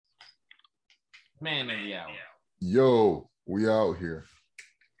Man of the hour. Yo, we out here.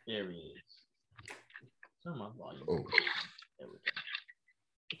 There he is. Turn my volume. Oh. There we go.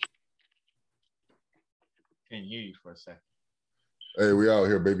 Can't hear you for a second. Hey, we out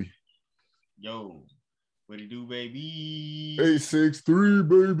here, baby. Yo, what it do, baby? 863,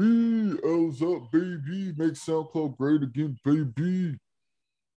 baby. L's up, baby. Make SoundCloud great again, baby.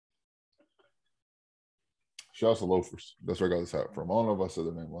 Shout out to Loafers. That's where I got this hat from. I don't know if I said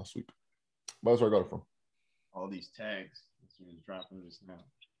the name last week, but that's where I got it from. All these tags. You're dropping this now.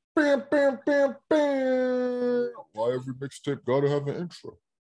 Bam, bam, bam, bam. Why every mixtape gotta have an intro?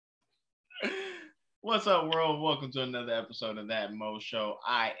 What's up, world? Welcome to another episode of That Mo Show.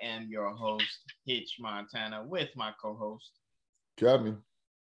 I am your host, Hitch Montana, with my co-host, Cadney.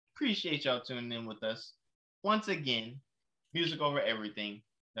 Appreciate y'all tuning in with us. Once again, music over everything.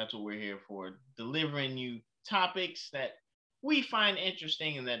 That's what we're here for. Delivering you topics that we find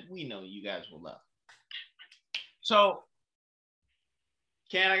interesting and that we know you guys will love. So,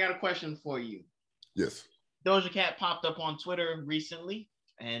 Kat, I got a question for you. Yes. Doja Cat popped up on Twitter recently,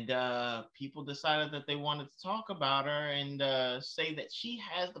 and people decided that they wanted to talk about her and say that she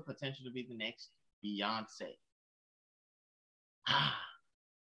has the potential to be the next Beyonce.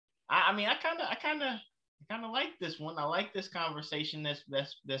 I mean, I kind of like this one. I like this conversation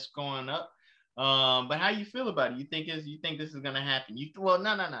that's going up. But how you feel about it? You think this is gonna happen? No.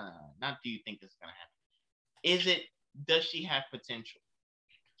 Not do you think this is gonna happen? Does she have potential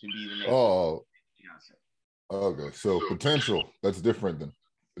to be the next Beyonce? Okay. So potential, that's different than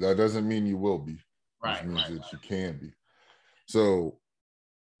that doesn't mean you will be. Right. Which means that you can be. So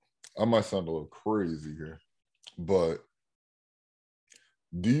I might sound a little crazy here, but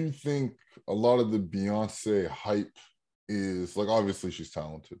do you think a lot of the Beyonce hype is like, obviously she's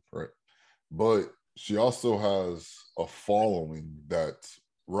talented, right? But she also has a following that's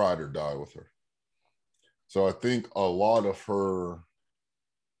ride or die with her. So I think a lot of her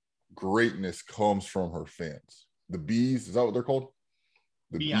greatness comes from her fans. The bees, is that what they're called?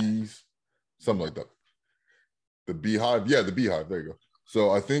 The bees, something like that. The beehive, yeah, the beehive, there you go.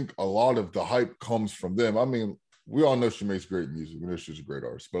 So I think a lot of the hype comes from them. I mean, we all know she makes great music. We know she's a great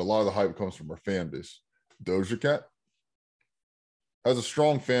artist, but a lot of the hype comes from her fan base. Doja Cat has a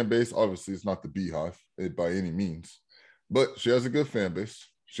strong fan base. Obviously, it's not the beehive by any means, but she has a good fan base.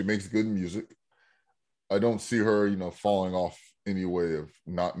 She makes good music. I don't see her, falling off any way of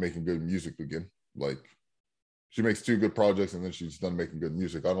not making good music again. Like, she makes 2 good projects and then she's done making good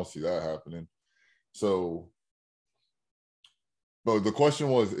music. I don't see that happening. So, but the question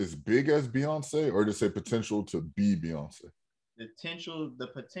was, is big as Beyonce, or to say potential to be Beyonce? The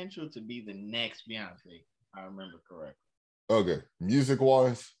potential to be the next Beyonce, if I remember correctly. Okay,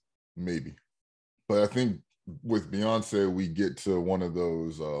 music-wise, maybe. But I think with Beyonce, we get to one of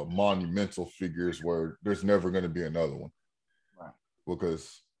those monumental figures where there's never going to be another one. Right.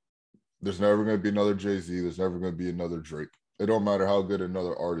 Because there's never going to be another Jay-Z. There's never going to be another Drake. It don't matter how good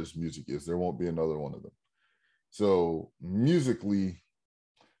another artist's music is. There won't be another one of them. So musically,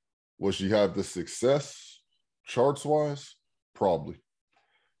 will she have the success charts-wise? Probably.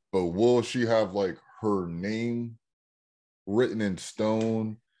 But will she have like her name written in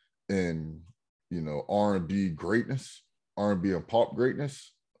stone and R&B greatness, R&B and pop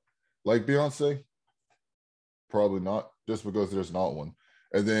greatness like Beyonce? Probably not, just because there's not one.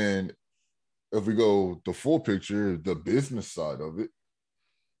 And then if we go the full picture, the business side of it,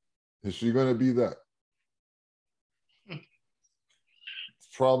 is she going to be that?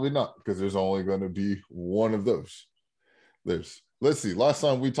 Probably not, because there's only going to be one of those. Let's see. Last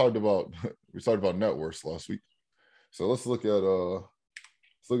time we talked about net worths last week. So let's look at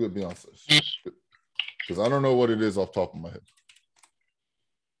Beyonce's, because I don't know what it is off the top of my head.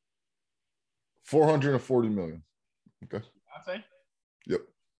 440 million. Okay. Beyonce? Yep.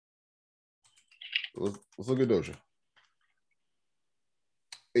 Let's look at Doja.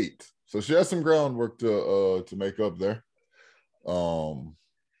 8. So she has some groundwork to make up there.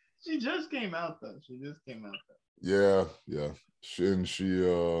 She just came out though. Yeah. She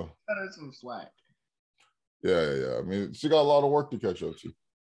cut her some slack. Yeah. I mean, she got a lot of work to catch up to.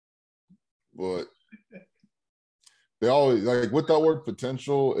 But they always, like, with that word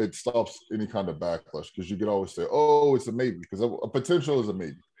potential, it stops any kind of backlash, because you could always say, oh, it's a maybe, because a potential is a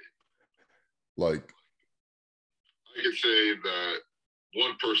maybe. Like, I could say that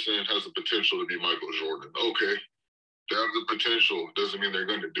one person has the potential to be Michael Jordan. Okay. They have the potential, doesn't mean they're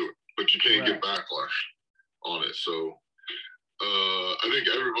going to do it, but you can't get backlash on it. So I think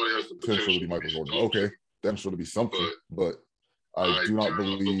everybody has the potential to be Michael Jordan. Okay, potential to be something, but I do not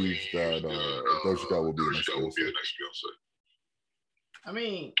believe that Doja Cat will be the next Beyonce. I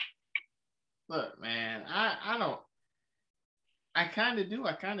mean, Look, man, I don't. I kind of do.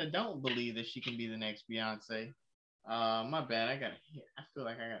 I kind of don't believe that she can be the next Beyonce. My bad. I feel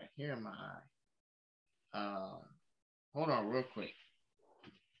like I got a hair in my eye. Hold on, real quick.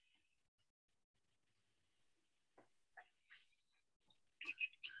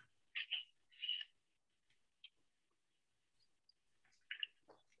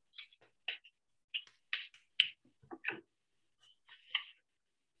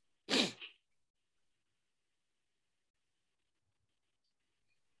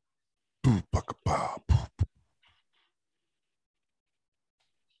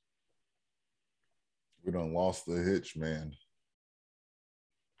 We done lost the hitch, man.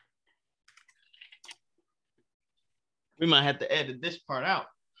 We might have to edit this part out.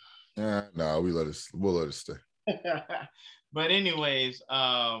 Nah, we'll let it stay. But anyways,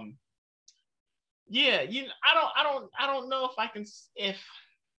 yeah, I don't know if I can. If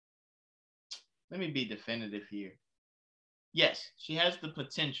let me be definitive here. Yes, she has the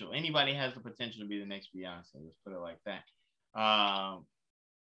potential. Anybody has the potential to be the next Beyonce. Let's put it like that.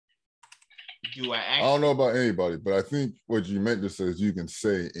 Do I actually? I don't know about anybody, but I think what you meant to say is you can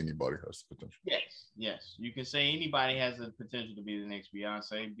say anybody has the potential. Yes. You can say anybody has the potential to be the next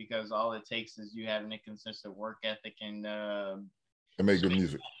Beyonce because all it takes is you having a consistent work ethic and make good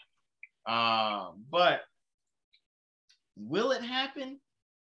music. But will it happen?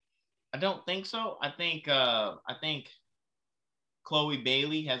 I don't think so. I think Chloe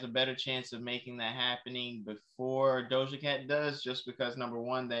Bailey has a better chance of making that happening before Doja Cat does, just because number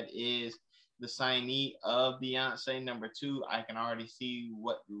one, that is the signee of Beyonce. Number two, I can already see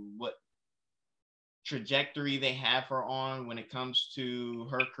what trajectory they have her on when it comes to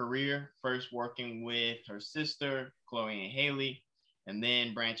her career. First working with her sister, Chloe and Halle, and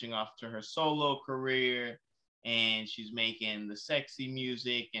then branching off to her solo career. And she's making the sexy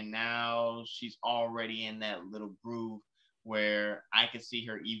music, and now she's already in that little groove where I could see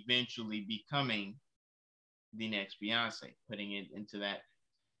her eventually becoming the next Beyonce, putting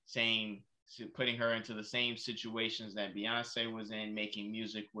her into the same situations that Beyonce was in, making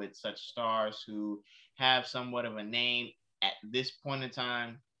music with such stars who have somewhat of a name at this point in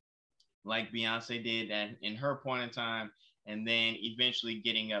time, like Beyonce did in her point in time, and then eventually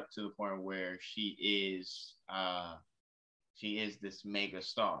getting up to the point where she is this mega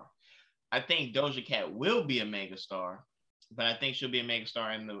star. I think Doja Cat will be a mega star, but I think she'll be a mega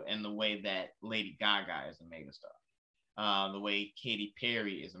star in the way that Lady Gaga is a mega star, the way Katy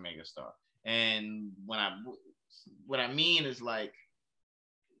Perry is a mega star. And what I mean is, like,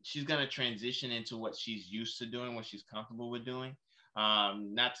 she's gonna transition into what she's used to doing, what she's comfortable with doing.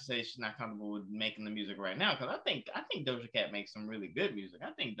 Not to say she's not comfortable with making the music right now, because I think Doja Cat makes some really good music.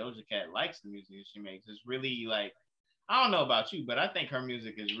 I think Doja Cat likes the music that she makes. It's really, like, I don't know about you, but I think her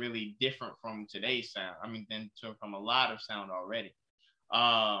music is really different from today's sound. I mean, from a lot of sound already.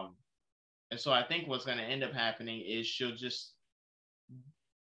 And so I think what's going to end up happening is she'll just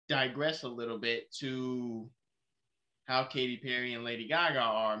digress a little bit to how Katy Perry and Lady Gaga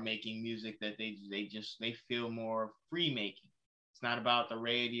are making music that they feel more free making. It's not about the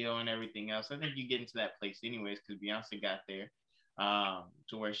radio and everything else. I think you get into that place anyways because Beyonce got there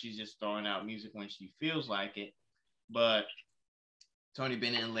to where she's just throwing out music when she feels like it. But Tony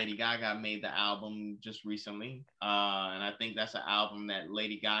Bennett and Lady Gaga made the album just recently. And I think that's an album that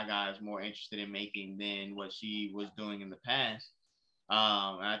Lady Gaga is more interested in making than what she was doing in the past.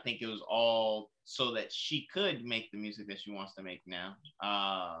 And I think it was all so that she could make the music that she wants to make now.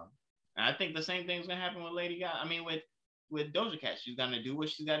 And I think the same thing's gonna happen with Lady Gaga. I mean, with Doja Cat, she's gonna do what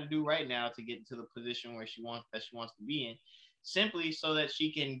she's got to do right now to get into the position where she wants to be in, simply so that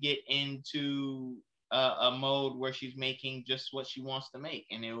she can get into a mode where she's making just what she wants to make,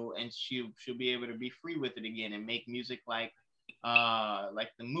 and she'll be able to be free with it again and make music like the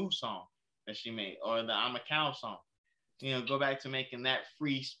Moo song that she made, or the I'm a Cow song. You know, go back to making that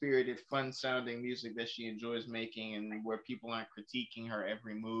free-spirited, fun-sounding music that she enjoys making, and where people aren't critiquing her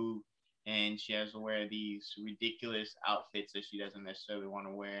every move, and she has to wear these ridiculous outfits that she doesn't necessarily want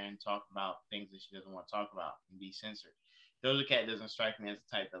to wear and talk about things that she doesn't want to talk about and be censored. Doja Cat doesn't strike me as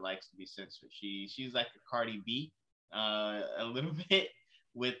the type that likes to be censored. She's like a Cardi B, a little bit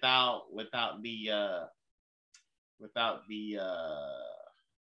without the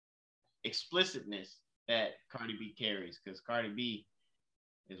explicitness that Cardi B carries, because Cardi B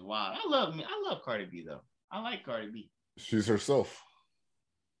is wild. I love Cardi B though. I like Cardi B. She's herself.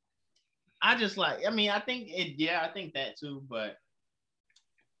 I think that too, but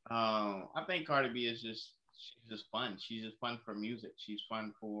I think Cardi B is she's just fun. She's just fun for music. She's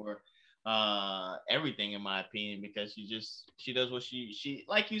fun for everything in my opinion, because she does what she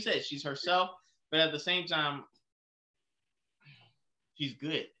like you said, she's herself, but at the same time, she's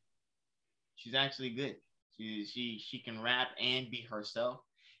good. She's actually good. She can rap and be herself,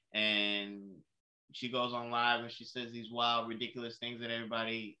 and she goes on live and she says these wild, ridiculous things that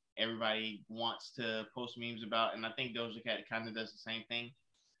everybody wants to post memes about. And I think Doja Cat kind of does the same thing.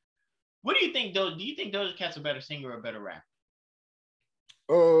 What do you think, Do you think Doja Cat's a better singer or a better rapper?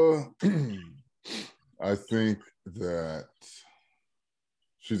 I think that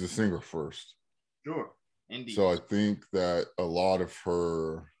she's a singer first. Sure, indeed. So I think that a lot of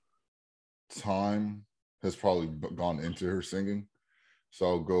her time has probably gone into her singing. So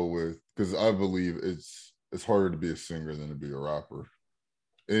I'll go with, because I believe it's harder to be a singer than to be a rapper.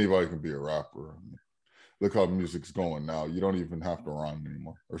 Anybody can be a rapper. I mean, look how music's going now. You don't even have to rhyme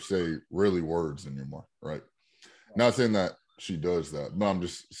anymore or say really words anymore, right? Not saying that she does that, but I'm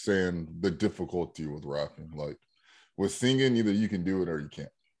just saying the difficulty with rapping. Like with singing, either you can do it or you can't.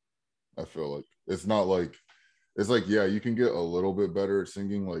 I feel like it's not like, it's like, yeah, you can get a little bit better at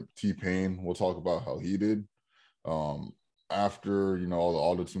singing. Like T-Pain, we'll talk about how he did. After, you know, all the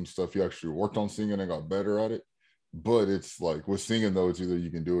auto-tune stuff, he actually worked on singing and got better at it. But it's like with singing though, it's either you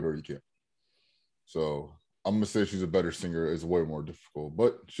can do it or you can't. So I'm gonna say she's a better singer. It's way more difficult,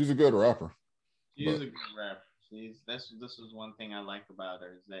 but she's a good rapper. She is a good rapper. This is one thing I like about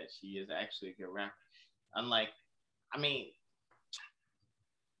her, is that she is actually a good rapper. Unlike, I mean,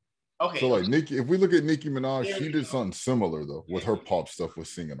 okay. So like Nicki, if we look at Nicki Minaj, she did something similar though with her pop stuff with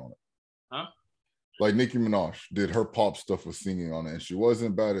singing on it. Huh? Like Nicki Minaj did her pop stuff with singing on it, and she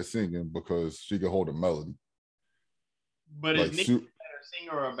wasn't bad at singing because she could hold a melody. But like, is Nicki a better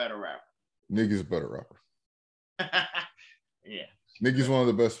singer or a better rapper? Nicki's a better rapper. Yeah. Nicki's one of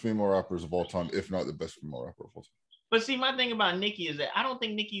the best female rappers of all time, if not the best female rapper of all time. But see, my thing about Nicki is that I don't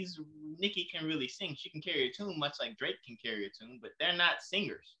think Nicki can really sing. She can carry a tune, much like Drake can carry a tune, but they're not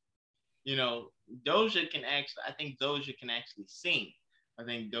singers. You know, Doja can actually, I think Doja can actually sing. I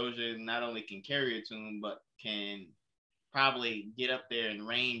think Doja not only can carry a tune, but can probably get up there in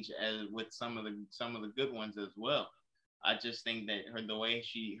range as with some of the good ones as well. I just think that the way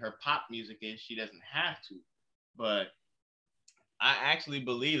her pop music is, she doesn't have to. But I actually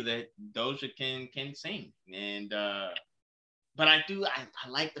believe that Doja can sing, and but I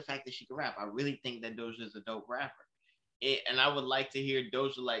like the fact that she can rap. I really think that Doja is a dope rapper. And I would like to hear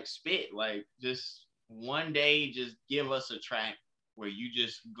Doja like spit, like just one day, just give us a track where you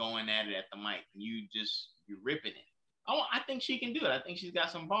just going at it at the mic and you're ripping it. I think she can do it. I think she's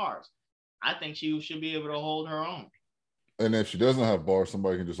got some bars. I think she should be able to hold her own. And if she doesn't have bars,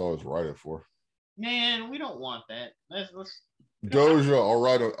 somebody can just always write it for her. Man, we don't want that. Let's Doja, I'll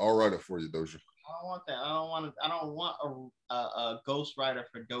write it for you, Doja. I don't want that. I don't want a ghostwriter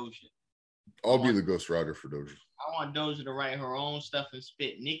for Doja. I'll be the ghostwriter for Doja. I want Doja to write her own stuff and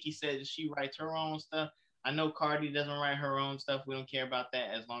spit. Nicki says she writes her own stuff. I know Cardi doesn't write her own stuff. We don't care about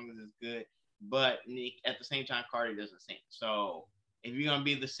that as long as it's good. But at the same time, Cardi doesn't sing. So if you're gonna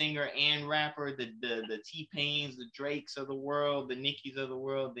be the singer and rapper, the T-Pains, the Drakes of the world, the Nickis of the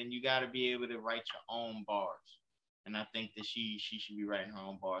world, then you got to be able to write your own bars. And I think that she should be writing her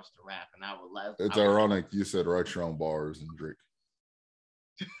own bars to rap. And I would love. It's ironic you said write your own bars and Drake.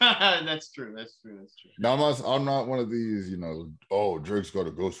 That's true. Now I'm not one of these, you know. Oh, Drake's got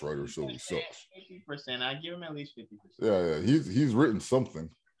a ghostwriter, so he sucks. 50%. I give him at least 50%. Yeah. He's written something.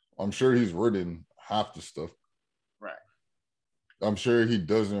 I'm sure he's written half the stuff. Right. I'm sure he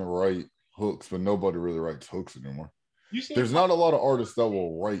doesn't write hooks, but nobody really writes hooks anymore. There's not a lot of artists that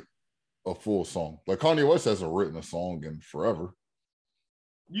will write a full song. Like Kanye West hasn't written a song in forever.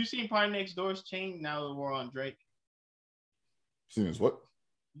 You seen Party Next Door's Chain now that we're on Drake? Seen his what?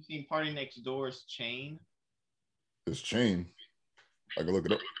 You seen Party Next Door's Chain? His chain? I can look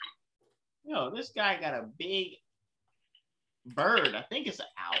it up. Yo, this guy got a big bird. I think it's an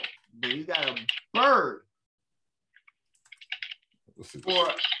owl, but he's got a bird for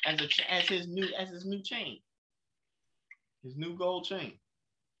as his new chain, his new gold chain.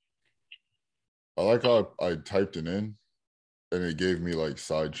 I like how I typed it in, and it gave me like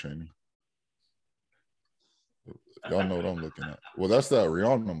side chaining. Y'all know what I'm looking at. Well, that's that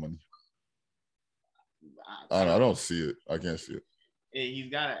Rihanna money. I don't see it. I can't see it. He's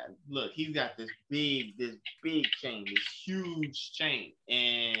got this big chain, this huge chain,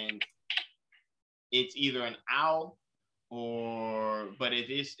 and it's either an owl but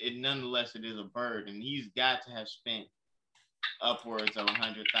nonetheless it is a bird, and he's got to have spent upwards of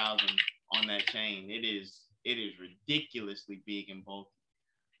 100,000 on that chain. It is ridiculously big and bulky.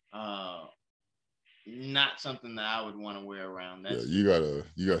 not something that I would want to wear around. That's you gotta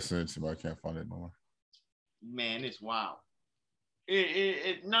send it to me. I can't find it no more. Man, it's wild.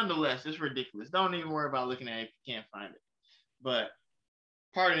 It nonetheless, it's ridiculous. Don't even worry about looking at it if you can't find it. But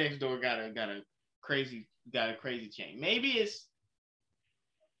Party Next Door got a crazy chain. Maybe it's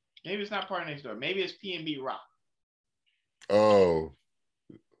not Party Next Door. Maybe it's P&B Rock. Oh,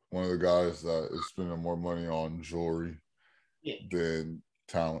 one of the guys that is spending more money on jewelry than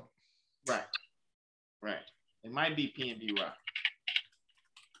talent. Right. It might be P&B Rock.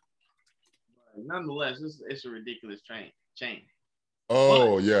 But nonetheless, it's a ridiculous chain.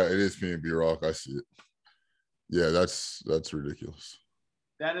 Oh, yeah, it is P&B Rock. I see it. Yeah, that's ridiculous.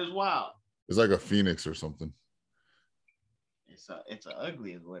 That is wild. It's like a phoenix or something. It's a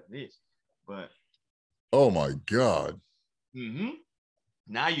ugly is what it is. But oh my God. Mm-hmm.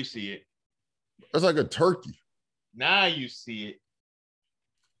 Now you see it. That's like a turkey. Now you see it.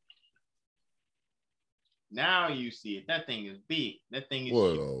 Now you see it. That thing is big. That thing is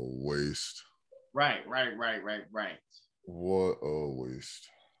what huge. A waste. Right. What a waste.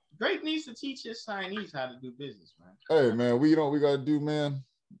 Drake needs to teach his Chinese how to do business, man. Hey, man, we know what we got to do, man.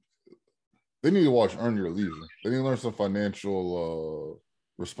 They need to watch Earn Your Leisure. They need to learn some financial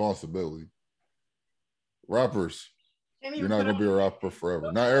responsibility. Rappers, you're not going to be a rapper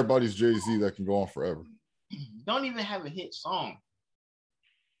forever. Not everybody's Jay-Z that can go on forever. Don't even have a hit song.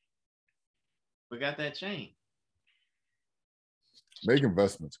 We got that chain. Make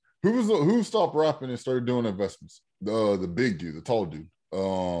investments. Who stopped rapping and started doing investments? The big dude, the tall dude.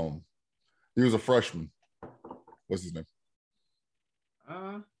 He was a freshman. What's his name?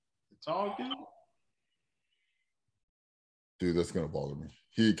 The tall dude. Dude, that's gonna bother me.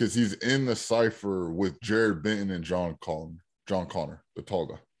 Because he's in the cipher with Jared Benton and John Connor, the tall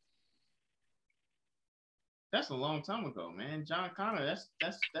guy. That's a long time ago, man. John Connor. That's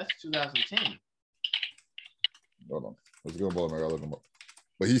 2010. Hold on. Let's go bother me. I gotta look him up.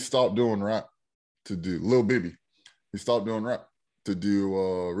 But he stopped doing rap to do Lil Bibby. He stopped doing rap to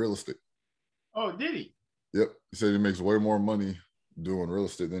do real estate. Oh, did he? Yep. He said he makes way more money doing real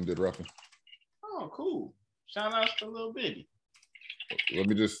estate than did rapping. Oh, cool. Shout outs to Lil Bibby. Let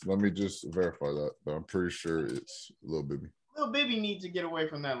me just verify that, but I'm pretty sure it's Lil Bibby. Lil Bibby needs to get away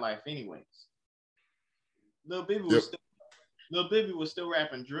from that life anyways. Lil Bibby was still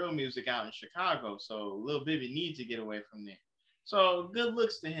rapping drill music out in Chicago, so Lil Bibby needs to get away from there. So good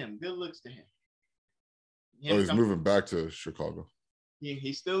looks to him. He's moving back to Chicago.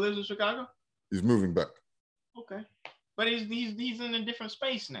 He still lives in Chicago? He's moving back. Okay. But he's in a different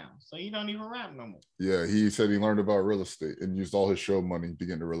space now, so he don't even rap no more. Yeah, he said he learned about real estate and used all his show money to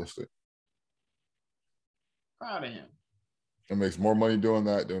get into real estate. Proud of him. It makes more money doing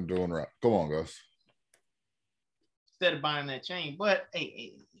that than doing rap. Come on, guys. Instead of buying that chain, but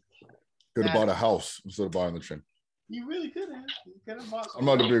hey. Could have bought a house instead of buying the chain. You really could have. You could have bought I'm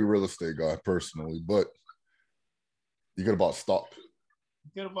not a big real estate guy personally, but you could have bought stock.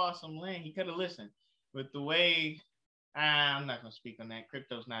 You could have bought some land. You could have listened. With the way, I'm not going to speak on that.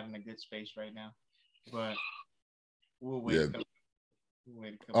 Crypto's not in a good space right now, but we'll wait. Yeah.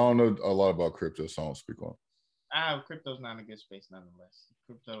 I don't know a lot about crypto, so I don't speak on it. Crypto's not in a good space nonetheless.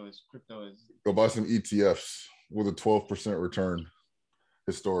 Crypto is. Go buy some ETFs with a 12% return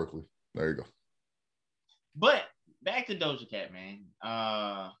historically. There you go. But back to Doja Cat, man.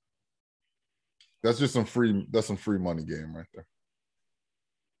 That's some free money game right there.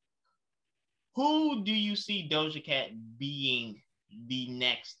 Who do you see Doja Cat being the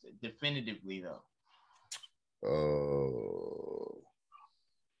next definitively though?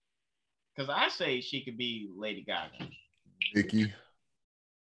 Because I say she could be Lady Gaga. Nicki.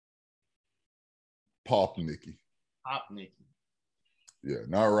 Pop Nicki. Yeah,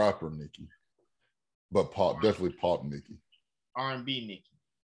 not rapper Nicki, but definitely pop Nicki. R&B Nicki.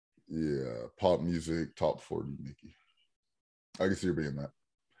 Yeah, pop music, top 40 Nicki. I can see her being that.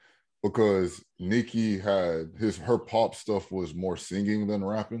 Because Nicki had her pop stuff was more singing than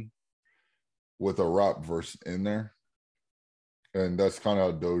rapping with a rap verse in there. And that's kind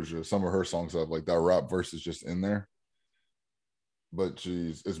of how Doja, some of her songs have like that rap verse is just in there. But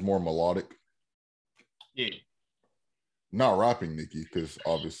it's more melodic. Yeah. Not rapping Nicki, because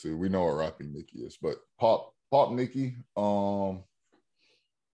obviously we know what rapping Nicki is, but pop Nicki, I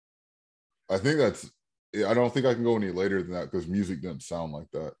don't think I can go any later than that because music didn't sound like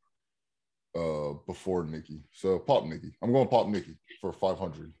that before Nicki. So pop Nicki. I'm going pop Nicki for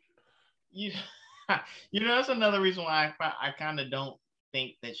 500. You know, that's another reason why I kind of don't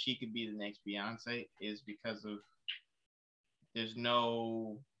think that she could be the next Beyonce is because of there's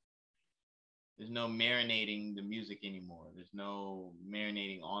no There's no marinating the music anymore. There's no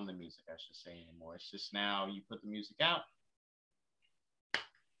marinating on the music, I should say, anymore. It's just now you put the music out.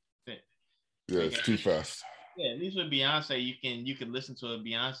 Yeah, it's too fast. Yeah, at least with Beyonce, you can listen to a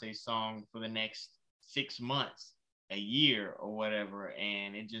Beyonce song for the next 6 months, a year, or whatever,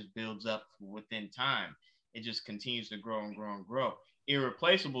 and it just builds up within time. It just continues to grow and grow and grow.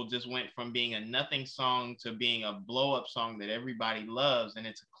 Irreplaceable just went from being a nothing song to being a blow up song that everybody loves, and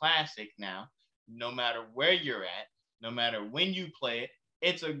it's a classic now. No matter where you're at, no matter when you play it,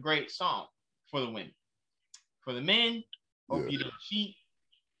 it's a great song for the women. For the men, hope you don't cheat,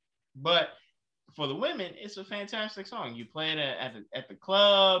 but for the women, it's a fantastic song. You play it at the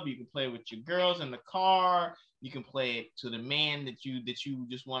club. You can play it with your girls in the car. You can play it to the man that you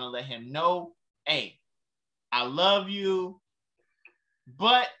just want to let him know, hey, I love you,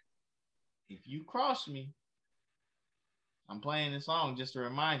 but if you cross me, I'm playing this song just to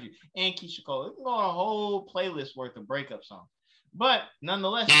remind you. And Keyshia Cole, it can go on a whole playlist worth of breakup songs. But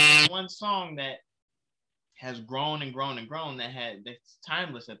nonetheless, it's one song that has grown and grown and grown that's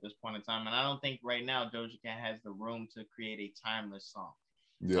timeless at this point in time. And I don't think right now Doja Cat has the room to create a timeless song.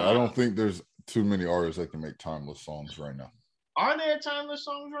 Yeah, I don't think there's too many artists that can make timeless songs right now. Are there timeless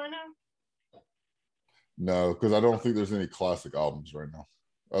songs right now? No, because I don't think there's any classic albums right now.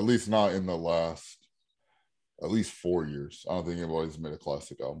 At least not in the last at least 4 years. I don't think anybody's made a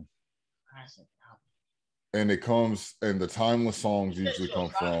classic album. Classic album. And the timeless songs usually come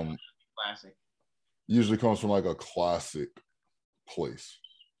from classic. Usually comes from like a classic place.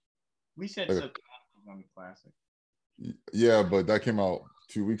 We said like Silk was gonna be classic. Yeah, but that came out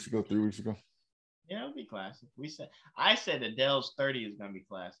 2 weeks ago, 3 weeks ago. Yeah, it'll be classic. I said Adele's 30 is gonna be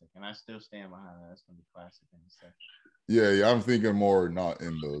classic, and I still stand behind that. It's gonna be classic in a second. Yeah, I'm thinking more not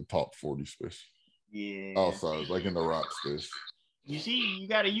in the top 40 space. Yeah. Outside, like in the rap space. You see, you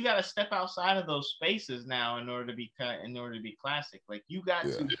gotta step outside of those spaces now in order to be classic. Like you got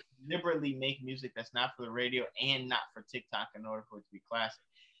to deliberately make music that's not for the radio and not for TikTok in order for it to be classic.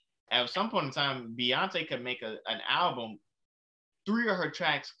 At some point in time, Beyonce could make an album. 3 of her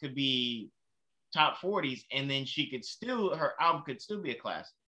tracks could be top 40s, and then her album could still be a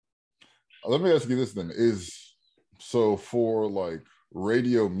classic. Let me ask you this then: so for like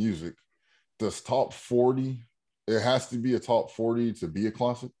radio music, does top 40? It has to be a top 40 to be a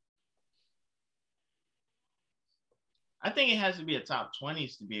classic? I think it has to be a top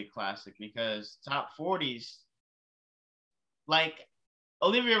 20s to be a classic, because top 40s, like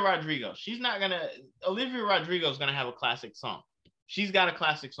Olivia Rodrigo, Olivia Rodrigo's gonna have a classic song. She's got a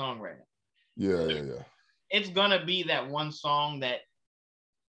classic song right now. Yeah. It's gonna be that one song that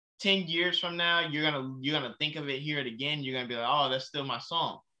 10 years from now, you're gonna think of it, hear it again, you're gonna be like, oh, that's still my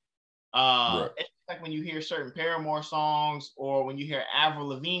song. Right. It's like when you hear certain Paramore songs, or when you hear Avril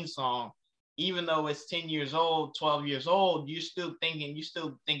Lavigne song, even though it's 10 years old, 12 years old, you still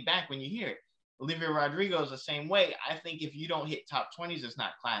think back when you hear it. Olivia Rodrigo is the same way. I think if you don't hit top 20s, it's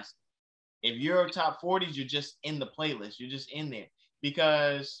not classic. If you're top 40s, you're just in the playlist. You're just in there.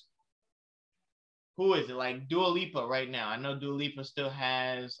 Because who is it? Like Dua Lipa right now. I know Dua Lipa still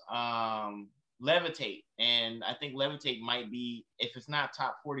has Levitate. And I think Levitate might be, if it's not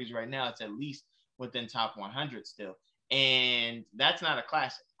top 40s right now, it's at least within top 100 still. And that's not a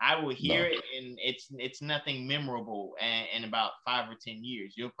classic. I will hear it, and it's nothing memorable. And in about 5 or 10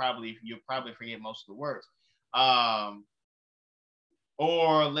 years, you'll probably forget most of the words.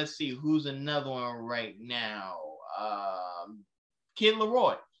 Or let's see, who's another one right now? Kid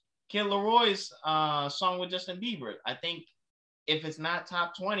Laroi. Kid Laroi's song with Justin Bieber. I think if it's not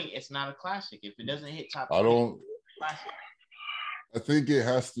top 20, it's not a classic. If it doesn't hit top 20, I think it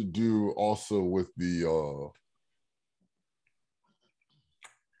has to do also with the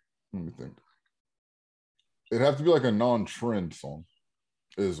let me think. It'd have to be like a non-trend song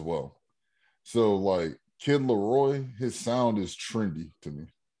as well. So like Kid Laroi, his sound is trendy to me.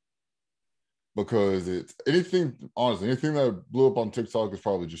 Because it's anything that blew up on TikTok is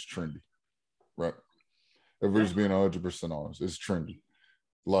probably just trendy. Right? If we're just being 100% honest, it's trendy.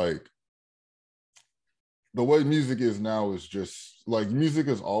 Like the way music is now is just like music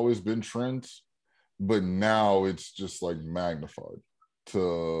has always been trends, but now it's just like magnified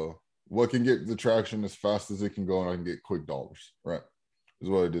to what can get the traction as fast as it can go, and I can get quick dollars, right? Is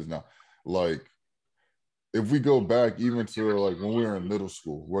what it is now. Like if we go back even to like when we were in middle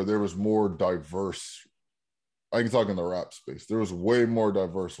school, where there was more diverse, I can talk in the rap space, there was way more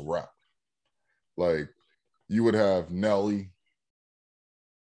diverse rap. Like you would have Nelly.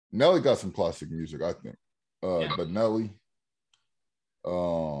 Nelly got some classic music, I think. But Nelly,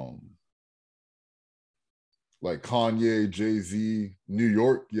 like Kanye, Jay-Z, New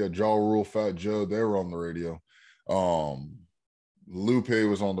York, ja Rule, Fat Joe, they were on the radio. Lupe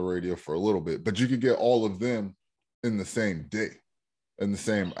was on the radio for a little bit, but you could get all of them in the same day, in the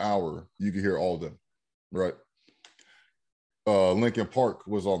same hour. You could hear all of them, right? Linkin Park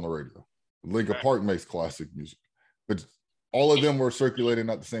was on the radio. Linkin Park makes classic music, but all of them were circulating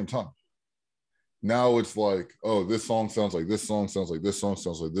at the same time. Now it's like, oh, this song sounds like this song, sounds like this song,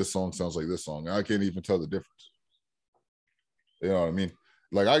 sounds like this song, sounds like this song. And I can't even tell the difference. You know what I mean?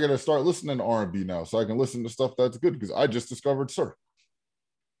 Like, I got to start listening to R&B now so I can listen to stuff that's good because I just discovered Sir.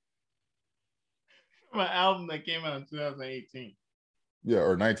 My album that came out in 2018. Yeah,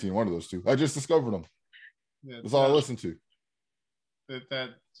 or 19, one of those two. I just discovered them. Yeah, that's all I listened to. That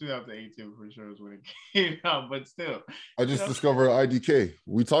 2018 for sure is when it came out, but still. I just discovered IDK.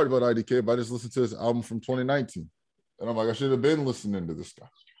 We talked about IDK, but I just listened to his album from 2019. And I'm like, I should have been listening to this guy.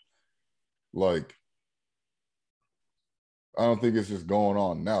 Like, I don't think it's just going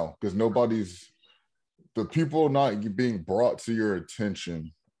on now because the people not being brought to your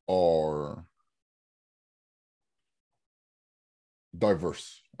attention are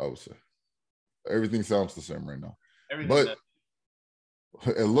diverse, I would say. Everything sounds the same right now. But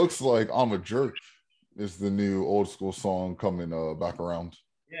it looks like I'm a Jerk is the new old school song coming back around.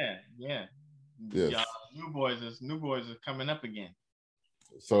 Yeah. Yes. New Boys is coming up again.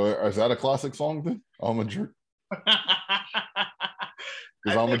 So is that a classic song then? I'm a Jerk?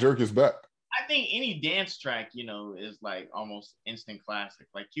 Because I'm a Jerk is back. I think any dance track, is like almost instant classic.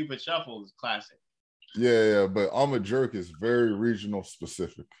 Like Cupid Shuffle is classic. Yeah, but I'm a Jerk is very regional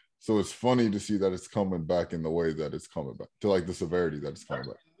specific. So it's funny to see that it's coming back in the way that it's coming back, to like the severity that it's coming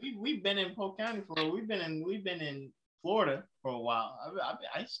back. We've been in Polk County we've been in Florida for a while.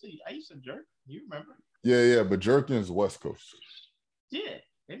 I used to jerk. You remember? Yeah, but jerking is West Coast. Yeah,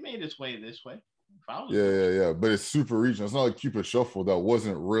 it made its way this way. Yeah. But it's super regional. It's not like Cupid Shuffle that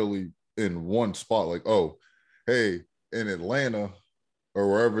wasn't really in one spot. Like, oh, hey, in Atlanta or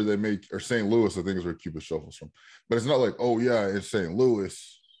wherever they make, or St. Louis, I think is where Cupid Shuffle's from. But it's not like, oh yeah, in St.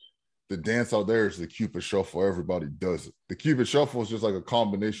 Louis, the dance out there is the Cupid Shuffle. Everybody does it. The Cupid Shuffle is just like a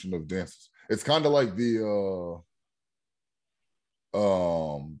combination of dances. It's kind of like the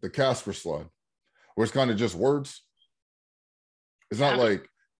Casper slide, where it's kind of just words. It's not like,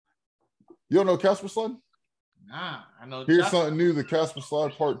 you don't know Casper slide? Nah, I know. Here's something new, the Casper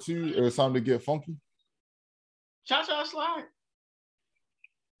slide part 2. It was time to get funky. Cha-cha slide?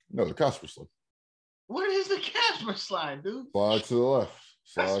 No, the Casper slide. What is the Casper slide, dude? Slide to the left.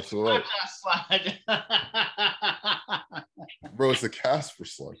 Slide to the right. Slide. Bro, it's the Casper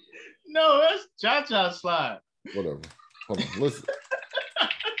slide. No, that's cha-cha slide. Whatever. Hold on. Listen.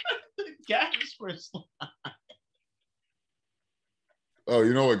 The Casper slide. Oh,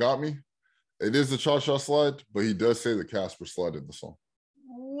 you know what got me? It is the cha-cha slide, but he does say the Casper slide in the song.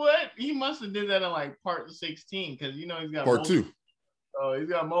 What? He must have did that in like part 16 because he's got part 2. Oh, he's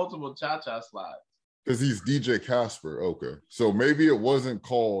got multiple cha-cha slides. Because he's DJ Casper. Okay. So maybe it wasn't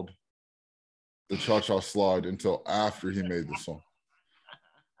called the Cha-Cha Slide until after he made the song.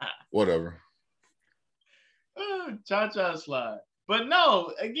 Whatever. Cha-Cha Slide. But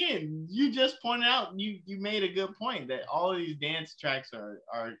no, again, you just pointed out, you made a good point that all of these dance tracks are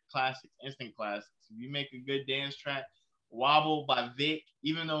classics, instant classics. If you make a good dance track, Wobble by Vic,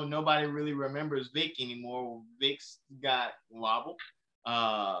 even though nobody really remembers Vic anymore, Vic's got Wobble.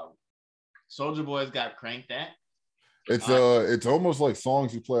 Soulja Boy's got Crank That. It's almost like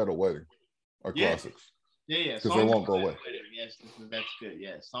songs you play at a wedding are classics. Yeah. Because they won't go away. Yes, that's good.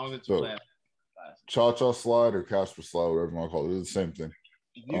 Yeah, songs that you play at classics. Cha-Cha Slide or Casper Slide, whatever you want to call it, it's the same thing.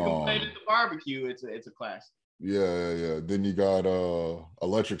 If you can play it at the barbecue, it's a classic. Yeah. Then you got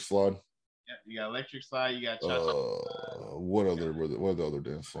Electric Slide. Yeah, you got Electric Slide. You got Cha-Cha. What are the other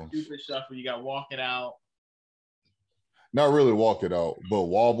dance songs? Cupid Shuffle. You got Walk It Out. Not really Walk It Out, but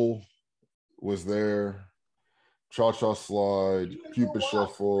Wobble was there. Cha-Cha Slide, Cupid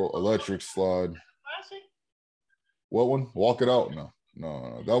Shuffle, Electric Slide. Classic? What one? Walk It Out?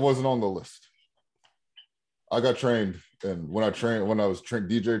 No. That wasn't on the list. I got trained, and when I was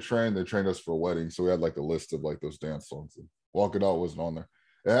DJ trained, they trained us for a wedding, so we had like a list of like those dance songs. Walk It Out wasn't on there.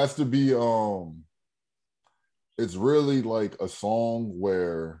 It has to be it's really like a song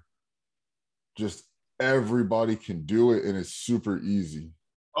where just everybody can do it and it's super easy.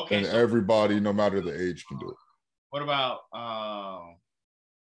 Okay. And everybody, no matter the age, can do it. What about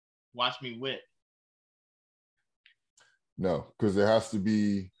Watch Me Whip? No, because it has to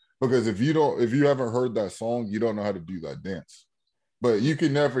be, because if you haven't heard that song, you don't know how to do that dance. But you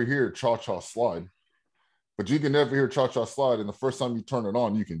can never hear Cha-Cha Slide. But you can never hear Cha-Cha Slide, and the first time you turn it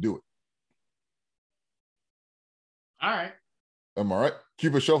on, you can do it. All right. Am I right?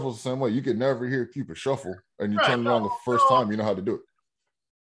 Cupid Shuffle's the same way. You could never hear Cupid Shuffle, and you turn it on the first time, you know how to do it.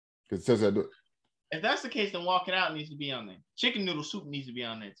 Because it says I do it. If that's the case, then Walk It Out needs to be on there. Chicken Noodle Soup needs to be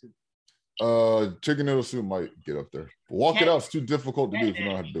on there too. Chicken Noodle Soup might get up there. But Walk It Out's too difficult to do if you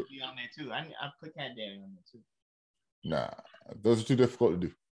know how to do it. Be on there too. I put Cat Daddy on there too. Nah, those are too difficult to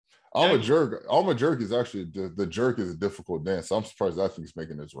do. I'm a Jerk. I'm a Jerk is actually the Jerk is a difficult dance. I'm surprised that thing's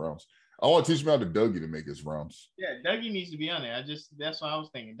making its rounds. I want to teach me how to Dougie to make his rounds. Yeah, Dougie needs to be on there. That's what I was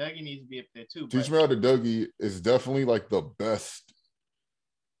thinking. Dougie needs to be up there too. Teach me how to Dougie is definitely like the best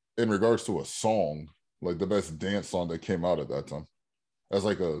in regards to a song, like the best dance song that came out at that time. As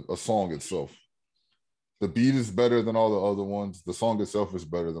like a song itself. The beat is better than all the other ones. The song itself is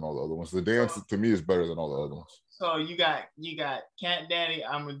better than all the other ones. The dance to me is better than all the other ones. So you got Cat Daddy,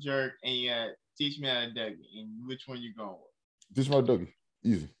 I'm a Jerk, and you got Teach Me How to Dougie. And which one you going with? Teach Me How to Dougie.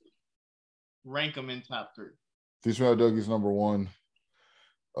 Easy. Rank them in top 3. Teach Me How to Dougie's number 1.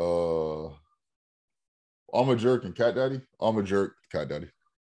 I'm a Jerk and Cat Daddy. I'm a Jerk, Cat Daddy.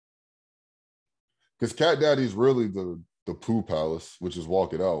 Because Cat Daddy's really the Pooh Palace, which is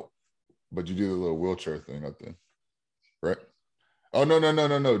Walk It Out. But you do the little wheelchair thing at the end. Right? Oh, no.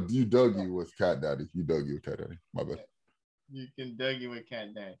 You Dougie with Cat Daddy. You Dougie with Cat Daddy. My bad. You can Dougie with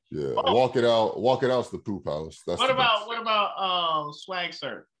Cat Daddy. Yeah. Oh. Walk It Out. Walk It Out's the Pooh Palace. That's what about Swag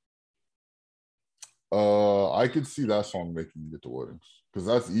Surf? I could see that song making you get to weddings. Because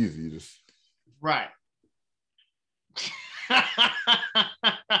that's easy. You just right.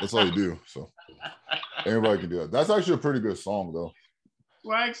 That's all you do. So anybody can do that. That's actually a pretty good song though.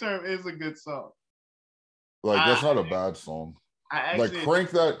 Swag Surf is a good song. Like that's not a bad song. Like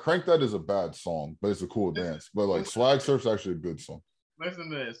Crank That is a bad song, but it's a cool dance. But like Swag Surf's actually a good song. Listen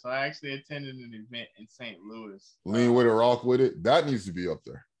to this. So I actually attended an event in St. Louis. Lean With It, Rock With It. That needs to be up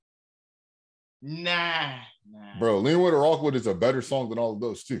there. Nah. Bro, Lean With It, Rock With It is a better song than all of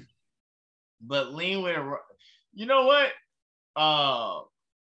those too. But Lean With It, you know what? No.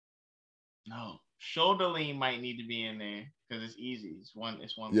 Shoulder Lean might need to be in there because it's easy. It's one.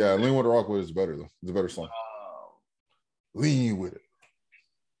 Yeah, Lean With It, Rock With It is better though. It's a better song. Lean With It.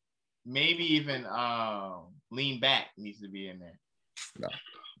 Maybe even Lean Back needs to be in there. No,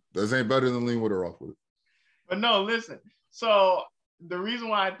 this ain't better than Lean With It, Rock With It. But no, listen. So the reason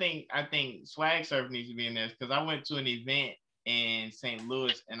why I think Swag Surf needs to be in there is because I went to an event in St.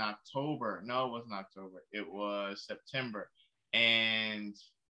 Louis in October. No, it wasn't October. It was September, and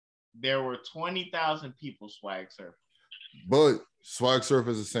there were 20,000 people swag surfing. But Swag Surf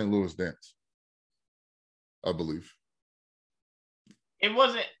is a St. Louis dance, I believe. It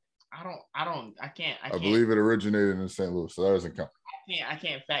wasn't. I can't. I believe it originated in St. Louis, so that doesn't count. I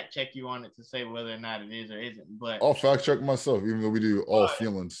can't fact check you on it to say whether or not it is or isn't. But I'll fact check myself, even though we do all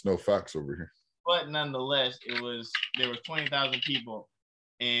feelings, no facts over here. But nonetheless, there was 20,000 people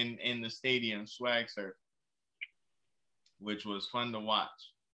in the stadium swag surf, which was fun to watch.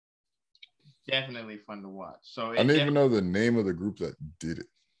 Definitely fun to watch. So I didn't even know the name of the group that did it.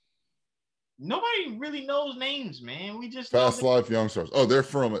 Nobody really knows names, man. We just Fast Life Young Stars. Oh, they're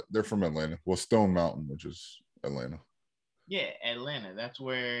from Atlanta. Well, Stone Mountain, which is Atlanta. Yeah, Atlanta. That's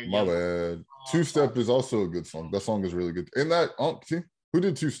where. My bad. Two Step is also a good song. That song is really good. In that, see who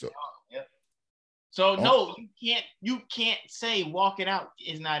did Two Step? Yep. So no, you can't say Walk It Out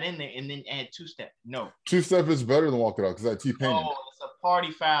is not in there and then add Two Step. No. Two Step is better than Walk It Out because I T-Pain. Oh, it's a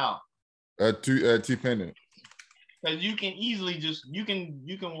party foul. At T-Pain in it. Because you can easily you can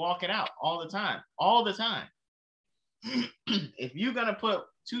walk it out all the time. If you're gonna put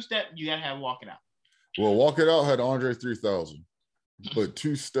Two Step, you gotta have Walk It Out. Well, Walk It Out had Andre 3000, but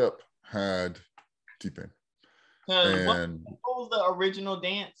Two Step had T-Pain. And what was the original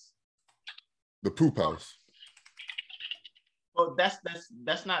dance? The Pooh Palace. Well, that's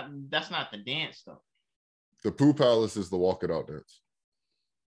not the dance though. The Pooh Palace is the Walk It Out dance.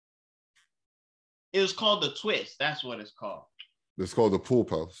 It was called the twist. That's what it's called. It's called the Pool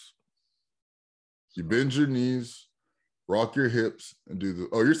Palace. You bend your knees, rock your hips, and do the.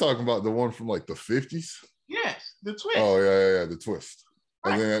 Oh, you're talking about the one from like the 50s? Yes, the twist. Oh yeah, the twist.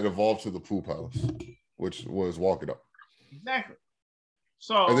 Right. And then it evolved to the Pool Palace, which was Walk It Up. Exactly.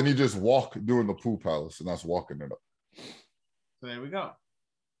 So. And then you just walk doing the Pool Palace, and that's walking it up. So there we go.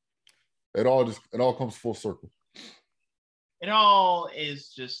 It all comes full circle. It all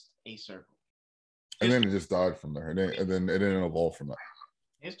is just a circle. And then it just died from there. And then it didn't evolve from that.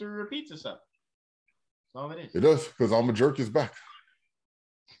 History repeats itself. That's all it is. It does, because I'm a Jerk is back.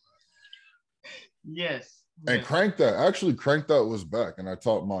 Yes. And Crank That was back, and I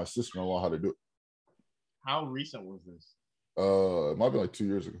taught my sister-in-law how to do it. How recent was this? It might be like 2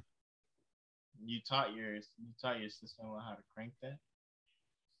 years ago. you taught your sister-in-law how to crank that?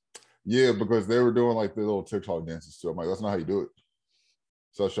 Yeah, because they were doing like the little TikTok dances too. I'm like, that's not how you do it.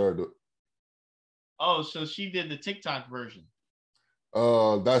 So I showed her to do it. Oh, so she did the TikTok version.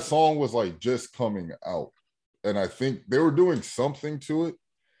 That song was like just coming out, and I think they were doing something to it,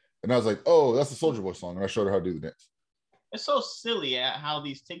 and I was like, oh, that's the Soulja Boy song, and I showed her how to do the dance. It's so silly at how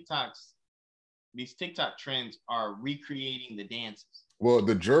these TikTok trends are recreating the dances. Well,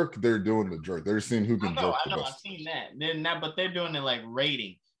 the jerk, they're doing the jerk. They're seeing who can jerk the best. I've seen that. They're not, but they're doing it like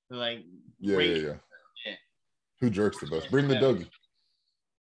rating. They're like yeah. Who jerks the best? Bring the Dougie.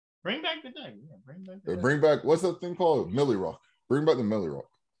 Bring back the Dougie. Yeah, bring back what's that thing called? Millie Rock. Bring back the Millie Rock.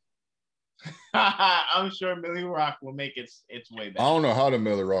 I'm sure Millie Rock will make its way back. I don't know how to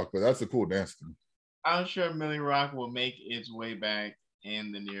Millie Rock, but that's a cool dance to me. I'm sure Millie Rock will make its way back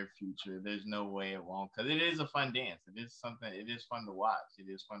in the near future. There's no way it won't, because it is a fun dance. It is something. It is fun to watch. It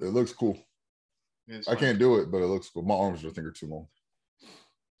is fun. It looks cool. I can't do it, but it looks cool. My arms are, I think, are too long.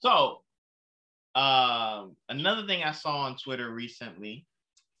 So, another thing I saw on Twitter recently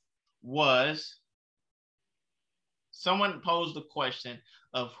was someone posed the question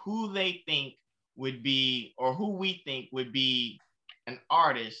of who they think would be, or who we think would be, an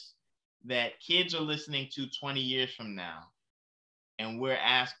artist that kids are listening to 20 years from now. And we're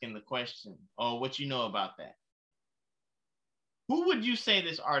asking the question, oh, what you know about that? Who would you say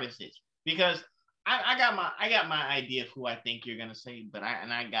this artist is? Because I got my idea of who I think you're gonna say, but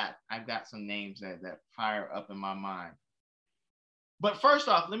I've got some names that fire up in my mind. But first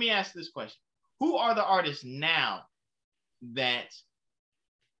off, let me ask this question: who are the artists now that,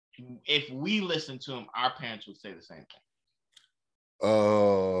 if we listen to them, our parents would say the same thing?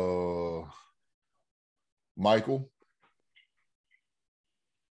 Michael.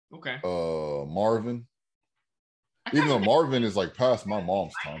 Okay. Marvin. Even though Marvin is like past my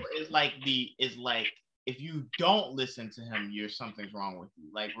mom's time. It's like if you don't listen to him, something's wrong with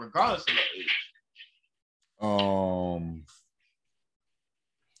you. Like regardless of the age.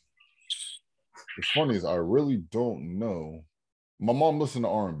 What's funny is I really don't know. My mom listened to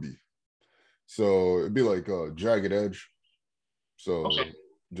R&B, so it'd be like Jagged Edge. So okay.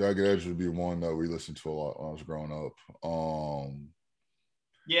 Jagged Edge would be one that we listened to a lot when I was growing up.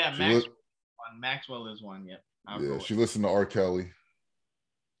 Yeah, Maxwell is one. Yep. Yeah, she listened to R. Kelly.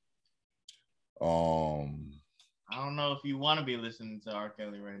 I don't know if you want to be listening to R.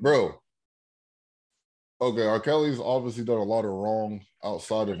 Kelly right now. Bro. Okay, R. Kelly's obviously done a lot of wrong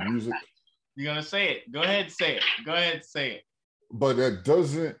outside of music. You're gonna say it. Go ahead, say it. Go ahead, say it. But that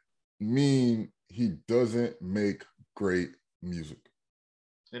doesn't mean he doesn't make great music.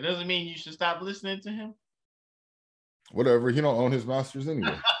 It doesn't mean you should stop listening to him. Whatever. He don't own his masters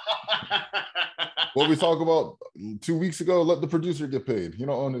anyway. What we talked about 2 weeks ago, let the producer get paid. He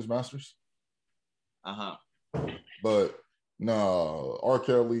don't own his masters. But nah, R.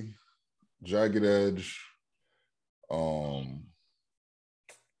 Kelly, Jagged Edge.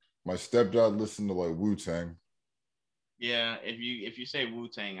 My stepdad listened to like Wu-Tang. Yeah, if you say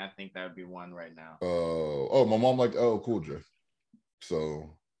Wu-Tang, I think that would be one right now. My mom liked LL Cool J.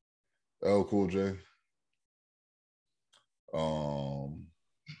 So LL Cool J. I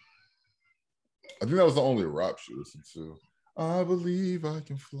think that was the only rap she listened to. I believe I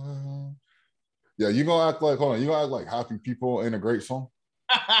can fly. Yeah, you gonna act like, hold on, you gonna act like Happy People ain't a great song?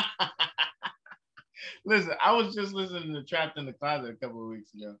 Listen, I was just listening to Trapped in the Closet a couple of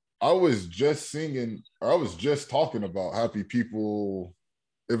weeks ago. I was just talking about Happy People.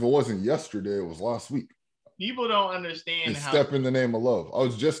 If it wasn't yesterday, it was last week. People don't understand and Step in the Name of Love. I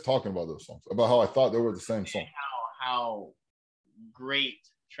was just talking about those songs, about how I thought they were the same song. How great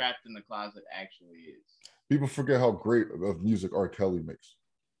Trapped in the Closet actually is. People forget how great of music R. Kelly makes.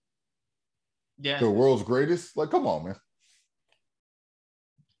 Yeah. The world's greatest? Like, come on, man.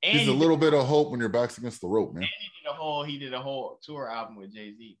 And he's a little bit of hope when your back's against the rope, man. And he did a whole tour album with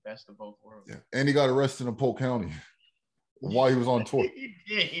Jay-Z, Best of Both Worlds. Yeah. And he got arrested in Polk County while he was on tour.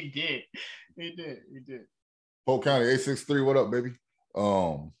 He did. Polk County, 863, what up, baby?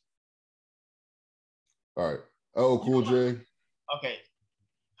 All right. LL Cool J. Okay.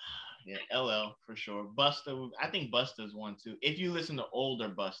 Yeah, LL for sure. Busta, I think Busta's one too. If you listen to older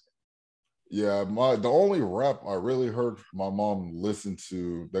Busta. Yeah, the only rap I really heard my mom listen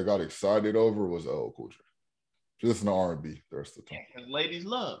to that got excited over was LL Cool J. She listened to R&B the rest of the time. Because ladies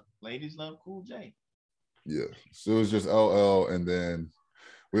love Cool J. Yeah, so it was just LL, and then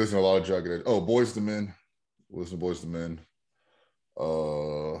we listened to a lot of Jagged Edge. Oh, Boyz II Men. We listened to Boyz II Men.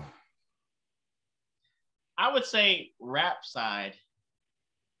 I would say rap side.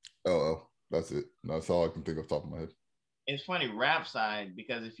 LL. That's it. That's all I can think of top of my head. it's funny, rap side,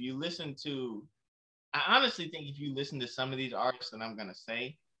 because if you listen to, I honestly think if you listen to some of these artists that I'm gonna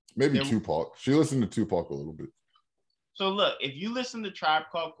say, maybe Tupac. She listened to Tupac a little bit. So look, if you listen to Tribe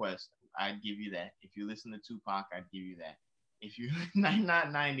Called Quest, I'd give you that. If you listen to Tupac, I'd give you that. If you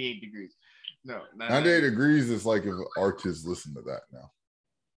not 98 Degrees, no, 98 Degrees is like if our kids listen to that now.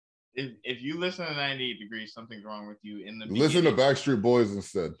 If you listen to 98 Degrees, something's wrong with you. In the listen to Backstreet Boys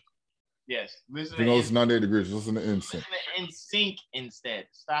instead. Yes, listen. If you know it's 98 Degrees, listen to NSYNC. Listen to NSYNC instead.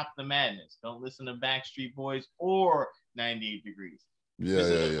 Stop the madness. Don't listen to Backstreet Boys or 98 Degrees.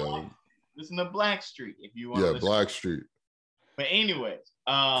 Yeah. Listen to Blackstreet if you want. Yeah, Blackstreet. But anyways,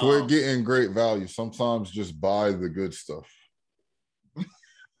 quit getting great value. Sometimes just buy the good stuff.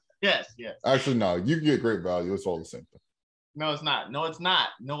 Yes. Actually, no, you can get great value. It's all the same thing. No, it's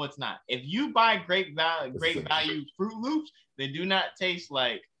not. If you buy great value Fruit Loops, they do not taste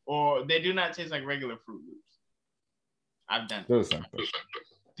like regular Fruit Loops. I've done it. They're the same thing.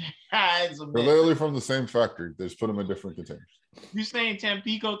 They're literally from the same factory. They just put them in different containers. You saying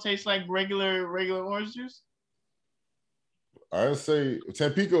Tampico tastes like regular orange juice? I would say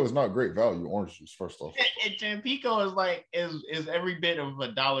Tampico is not great value orange juice. First off, Tampico is every bit of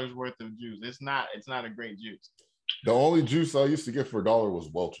 $1 worth of juice. It's not a great juice. The only juice I used to get for $1 was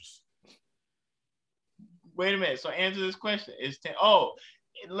Welch's. Wait a minute. So answer this question: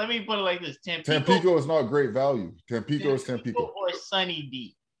 let me put it like this: Tampico is not great value. Tampico is Tampico or Sunny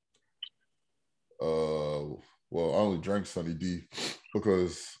D. Well, I only drank Sunny D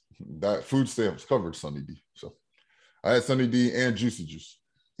because that food stamps covered Sunny D. So I had Sunny D and Juicy Juice.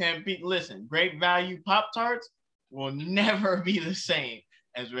 Tampico, listen, great value Pop-Tarts will never be the same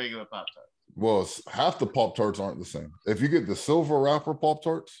as regular Pop-Tarts. Well, half the Pop-Tarts aren't the same. If you get the silver wrapper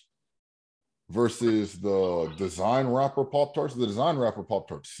Pop-Tarts versus the design wrapper Pop-Tarts, the design wrapper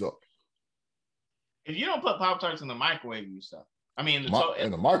Pop-Tarts suck. If you don't put Pop-Tarts in the microwave, you suck. I mean,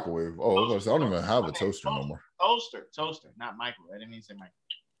 in the microwave. Oh, I don't even have a toaster no more. Toaster, not microwave. I didn't mean to say microwave.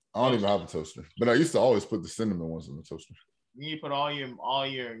 I don't even have a toaster, but I used to always put the cinnamon ones in the toaster. You need to put all your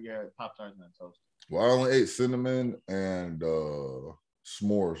Pop-Tarts in the toaster. Well, I only ate cinnamon and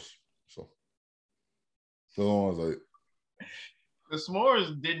s'mores, so the ones I ate. The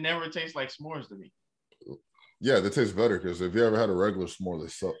s'mores did never taste like s'mores to me. Yeah, they taste better because if you ever had a regular s'more, they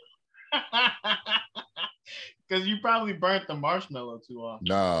suck. Because you probably burnt the marshmallow too often.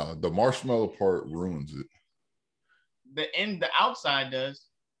 Nah, the marshmallow part ruins it. The outside does.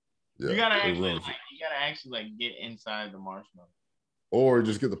 Yeah, you gotta actually get inside the marshmallow. Or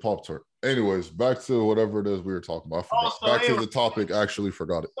just get the Pop-Tart. Anyways, back to whatever it is we were talking about. Back to the topic. I actually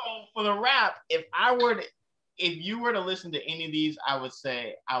forgot it. So for the rap, if you were to listen to any of these, I would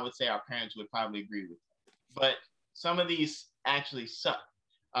say our parents would probably agree with you. But some of these actually suck.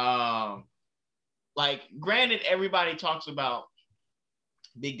 Like, granted, everybody talks about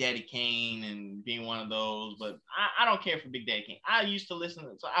Big Daddy Kane and being one of those, but I don't care for Big Daddy Kane. I used to listen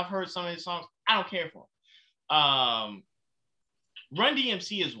to, so I've heard some of his songs. I don't care for him. Run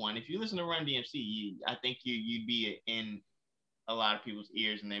DMC is one. If you listen to Run DMC, I think you'd be in a lot of people's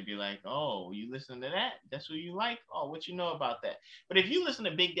ears, and they'd be like, "Oh, you listen to that? That's what you like? Oh, what you know about that?" But if you listen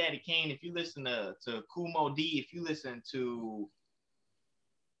to Big Daddy Kane, if you listen to Kool Moe Dee, if you listen to,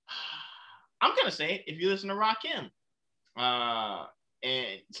 I'm gonna say it, if you listen to Rakim,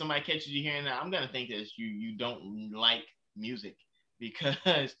 and somebody catches you hearing that, I'm gonna think that you don't like music,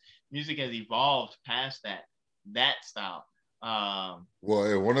 because music has evolved past that style.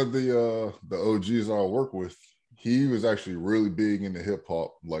 Well, one of the OGs I work with, he was actually really big into hip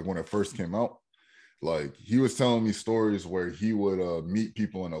hop. Like when it first came out, like he was telling me stories where he would meet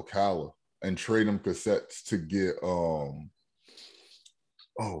people in Ocala and trade them cassettes to get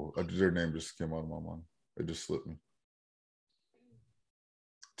their name just came out of my mind. It just slipped me.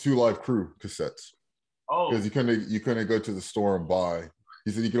 2 Live Crew cassettes. Oh, because you couldn't go to the store and buy.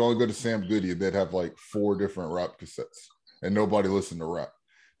 He said you could only go to Sam Goody and they'd have like 4 different rap cassettes, and nobody listened to rap.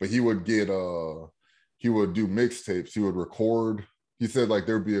 But he would get he would do mixtapes. He would record. He said like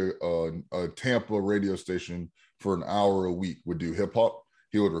there'd be a Tampa radio station for an hour a week would do hip hop.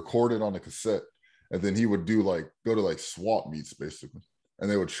 He would record it on a cassette, and then he would go to swap meets basically, and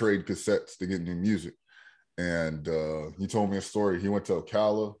they would trade cassettes to get new music. And he told me a story. He went to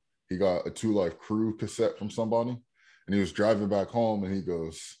Ocala. He got a 2 Live Crew cassette from somebody, and he was driving back home, and he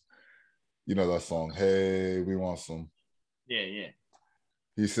goes, "You know that song, Hey, we want some." Yeah.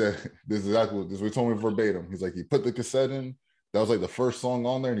 He said, this is exactly what he told me verbatim. He's like, he put the cassette in. That was like the first song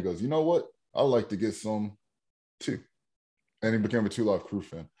on there. And he goes, you know what? I'd like to get some too. And he became a 2 Live Crew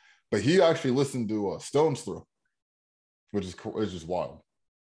fan. But he actually listened to Stone's Throw, which is just wild.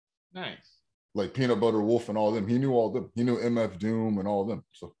 Nice. like Peanut Butter Wolf and all of them. He knew all of them. He knew MF Doom and all of them.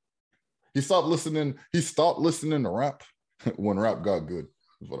 So he stopped listening. He stopped listening to rap when rap got good.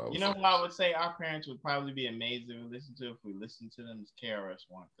 Is what I would You know say. what I would say? Our parents would probably be amazed if we listened to them as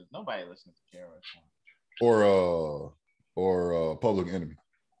KRS-One, because nobody listens to KRS-One. Or Public Enemy.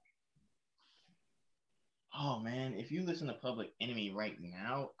 Oh man, if you listen to Public Enemy right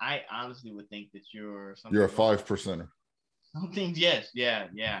now, I honestly would think that you're something. You're a 5%er. Something, yes, yeah,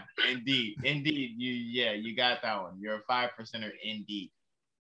 indeed. You got that one. You're a 5%er indeed.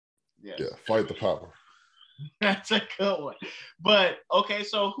 Yes. Yeah, fight the power. That's a good one. But okay,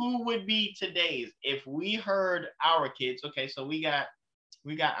 so who would be today's if we heard our kids? Okay, so we got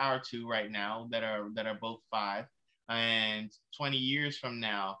our two right now that are both 5, and 20 years from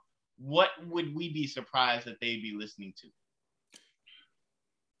now, what would we be surprised that they'd be listening to?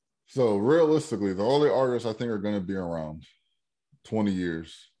 So realistically, the only artists I think are going to be around 20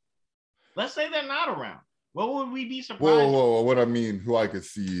 years. Let's say they're not around. What would we be surprised? Whoa. What I mean, who I could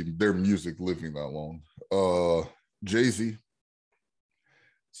see their music living that long. Jay-Z.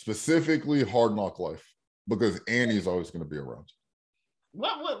 Specifically Hard Knock Life. Because Annie's always going to be around.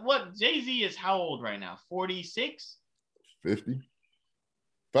 What Jay-Z is how old right now? 46? 50?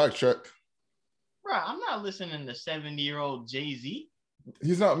 Fact check. Bro, I'm not listening to 70-year-old Jay-Z.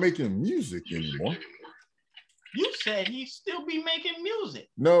 He's not making music anymore. You said he'd still be making music.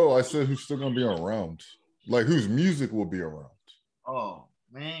 No, I said who's still going to be around. Like whose music will be around. Oh,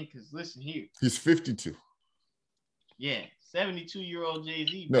 man, because listen here. He's 52. Yeah, 72-year-old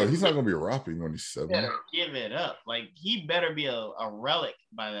Jay-Z. No, he's not going to be rapping when he's 70. Give it up. Like, he better be a relic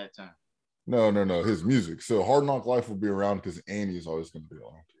by that time. No. His music. So Hard Knock Life will be around because Annie is always going to be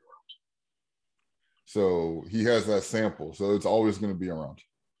around. So he has that sample. So it's always going to be around.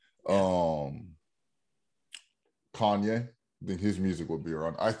 Kanye, I think his music will be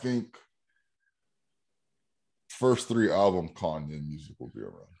around. I think first 3 album Kanye music will be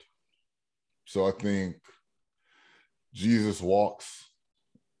around. So I think Jesus Walks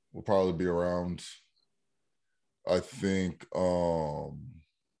will probably be around. I think what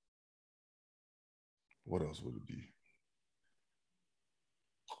else would it be?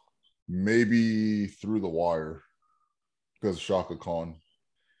 Maybe Through the Wire because of Shaka Khan.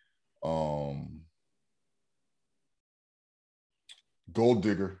 Gold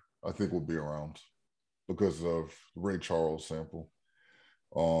Digger, I think, will be around because of Ray Charles sample.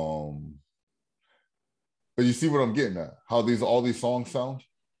 But you see what I'm getting at? How all these songs sound?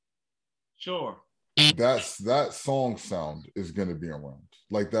 Sure. That song sound is gonna be around.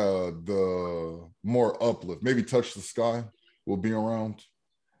 Like the more uplift. Maybe Touch the Sky will be around.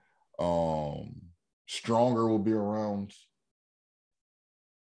 Stronger will be around.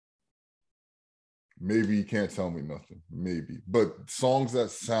 Maybe You Can't Tell Me Nothing. Maybe. But songs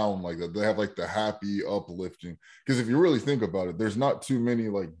that sound like that, they have like the happy, uplifting. Because if you really think about it, there's not too many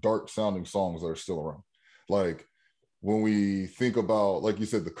like dark sounding songs that are still around. Like when we think about, like you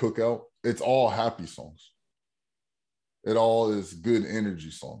said, the Cookout, it's all happy songs. It all is good energy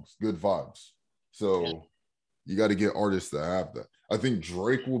songs, good vibes. So you got to get artists that have that. I think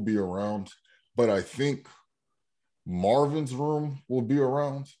Drake will be around, but I think Marvin's Room will be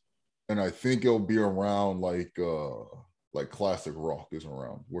around. And I think it'll be around like classic rock is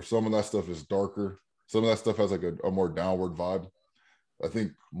around, where some of that stuff is darker. Some of that stuff has like a more downward vibe. I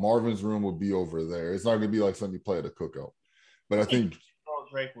think Marvin's Room will be over there. It's not going to be like something you play at a cookout. But I think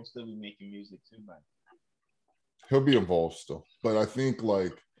Drake will still be making music too, but he'll be involved still. But I think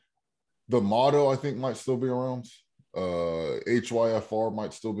like the Motto, I think, might still be around. HYFR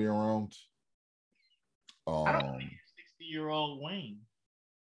might still be around. I don't think 60-year-old Wayne.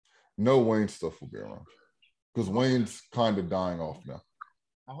 No Wayne stuff will be around because Wayne's kind of dying off now.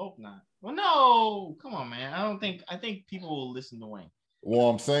 I hope not. Well, no, come on, man. I think people will listen to Wayne. Well,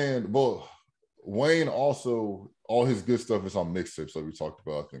 I'm saying, well, Wayne also, all his good stuff is on mixtapes like we talked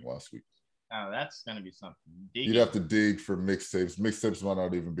about, I think, last week. Oh, that's gonna be something. You'd have to dig for mixtapes. Mixtapes might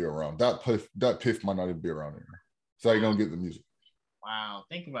not even be around. That piff might not even be around anymore. So how you gonna get the music? Wow,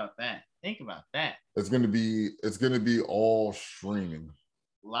 think about that. It's gonna be all streaming.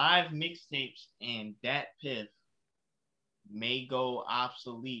 Live mixtapes and that piff may go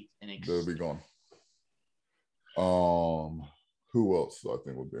obsolete and they'll be gone. Who else do I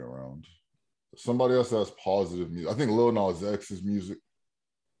think will be around? Somebody else has positive music. I think Lil Nas X's music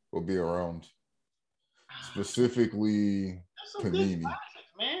will be around. Specifically, Panini.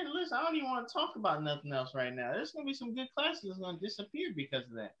 Man, listen, I don't even want to talk about nothing else right now. There's gonna be some good classics that's gonna disappear because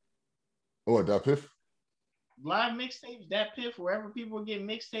of that. Oh, that piff? Live mixtapes, that piff, wherever people get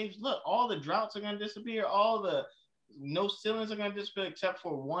mixtapes. Look, all the droughts are gonna disappear. All the no ceilings are going to disappear except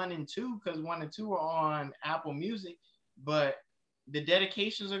for 1 and 2, because 1 and 2 are on Apple Music. But the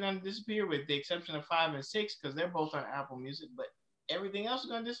dedications are going to disappear, with the exception of 5 and 6, because they're both on Apple Music. But everything else is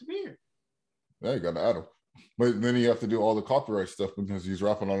going to disappear. Yeah, you got to add them. But then you have to do all the copyright stuff because he's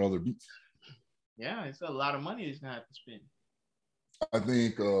rapping on other beats. Yeah, it's a lot of money he's going to have to spend. I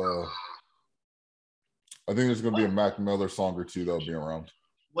think there's going to be a Mac Miller song or two that'll be around.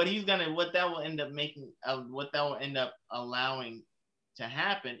 What that will end up making, what that will end up allowing to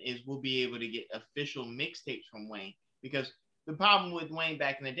happen is we'll be able to get official mixtapes from Wayne. Because the problem with Wayne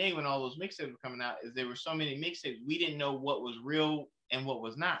back in the day when all those mixtapes were coming out is there were so many mixtapes, we didn't know what was real and what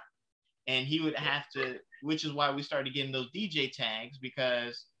was not. And he would have to, which is why we started getting those DJ tags,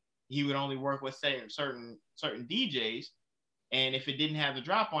 because he would only work with certain DJs. And if it didn't have the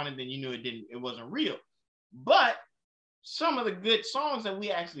drop on it, then you knew it wasn't real. But some of the good songs that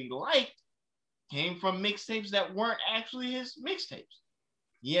we actually liked came from mixtapes that weren't actually his mixtapes.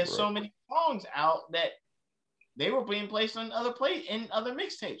 He has so many songs out that they were being placed on other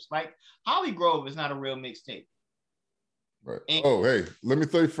mixtapes. Like Holly Grove is not a real mixtape. Right. And, hey, let me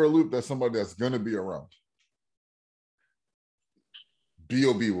throw you for a loop. That's somebody that's gonna be around.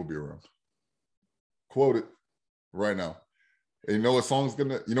 B.O.B. will be around. Quote it right now. And you know what song's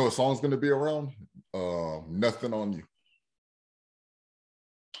gonna be around? Nothing on You.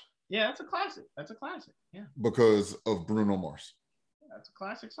 Yeah, that's a classic. Yeah. Because of Bruno Mars. Yeah, that's a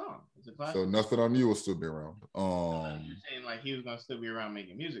classic song. So Nothing on You will still be around. You're saying like he was gonna still be around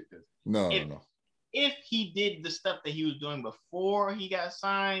making music? No. If he did the stuff that he was doing before he got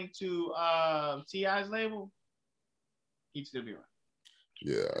signed to T.I.'s label, he'd still be around.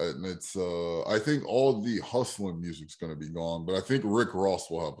 Yeah, and it's I think all the hustling music's gonna be gone, but I think Rick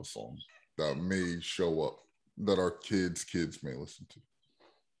Ross will have a song that may show up that our kids may listen to.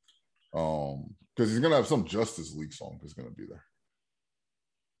 Because he's gonna have some Justice League song that's gonna be there.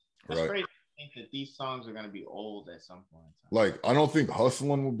 That's crazy to think that these songs are gonna be old at some point. Like, I don't think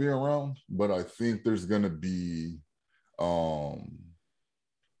Hustling will be around, but I think there's gonna be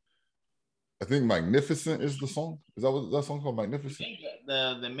I think Magnificent is the song. Is that what that song called? Magnificent?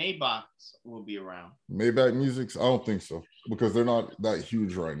 The Maybachs will be around. Maybach Music? I don't think so, because they're not that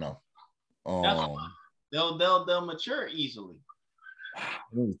huge right now. They'll mature easily.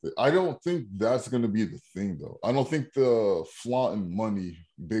 I don't think that's going to be the thing, though. I don't think the flaunting money,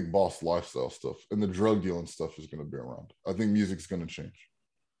 big boss lifestyle stuff and the drug dealing stuff is going to be around. I think music's going to change.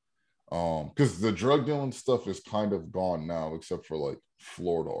 Because the drug dealing stuff is kind of gone now, except for like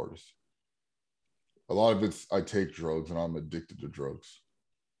Florida artists. A lot of it's I take drugs and I'm addicted to drugs,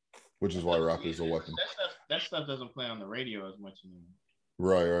 which is why rap is a weapon. That stuff doesn't play on the radio as much anymore.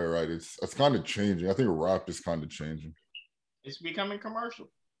 Right. It's kind of changing. I think rap is kind of changing. It's becoming commercial.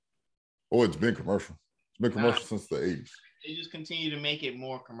 Oh, it's been commercial. It's been commercial since the 80s. They just continue to make it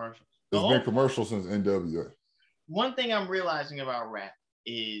more commercial. It's been commercial since NWA. One thing I'm realizing about rap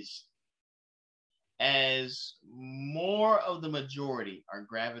is as more of the majority are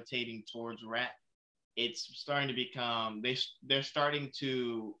gravitating towards rap, it's starting to become, they're starting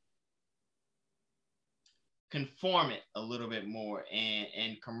to conform it a little bit more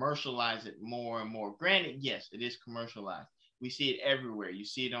and commercialize it more and more. Granted, yes, it is commercialized. We see it everywhere. You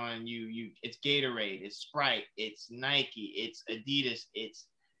see it on it's Gatorade, it's Sprite, it's Nike, it's Adidas, it's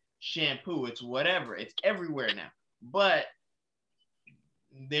shampoo, it's whatever. It's everywhere now. But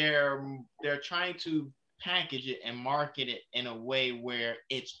they're trying to package it and market it in a way where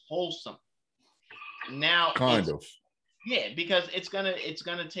it's wholesome. Now kind of. Yeah, because it's gonna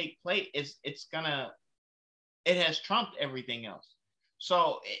take place. It has trumped everything else.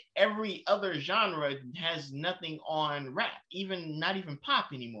 So every other genre has nothing on rap, not even pop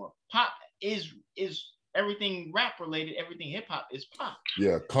anymore. Pop is everything rap related, everything hip hop is pop.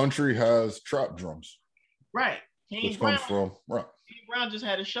 Yeah, country has trap drums. Right. Which comes from rap. Kane Brown just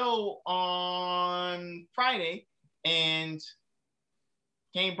had a show on Friday, and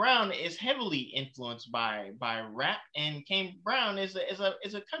Kane Brown is heavily influenced by rap, and Kane Brown is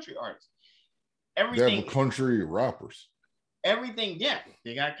a country artist. They have country rappers. Everything, yeah.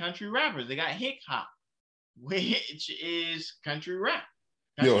 They got country rappers. They got hip hop, which is country rap.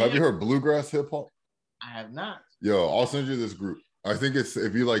 Yo, have you heard bluegrass hip hop? I have not. Yo, I'll send you this group. I think it's,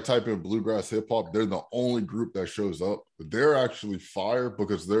 if you like type in bluegrass hip hop, they're the only group that shows up. They're actually fire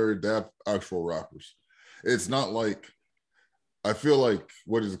because they have actual rappers. It's not like, I feel like,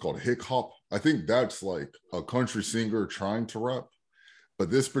 what is it called? Hip hop. I think that's like a country singer trying to rap. But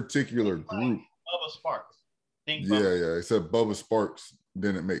this particular group, Bubba Sparks. Yeah. Except Bubba Sparks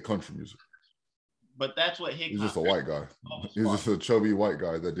didn't make country music. But that's what hip hop. He's just a white guy. He's just a chubby white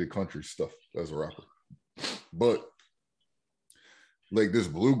guy that did country stuff as a rapper. But like this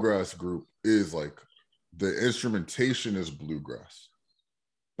bluegrass group is like the instrumentation is bluegrass,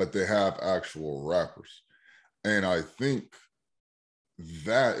 but they have actual rappers. And I think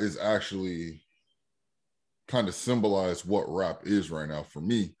that is actually kind of symbolize what rap is right now for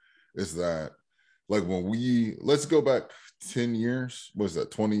me, is that like when let's go back 10 years, what was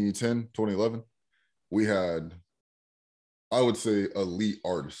that, 2010, 2011? We had, I would say, elite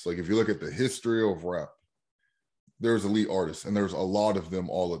artists. Like if you look at the history of rap, there's elite artists and there's a lot of them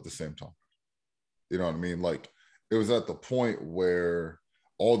all at the same time. You know what I mean? Like it was at the point where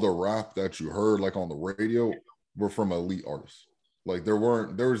all the rap that you heard like on the radio were from elite artists. Like there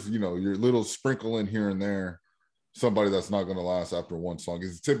was, you know, your little sprinkle in here and there, somebody that's not going to last after one song.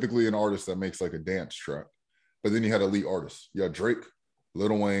 It's typically an artist that makes like a dance track. But then you had elite artists. You had Drake,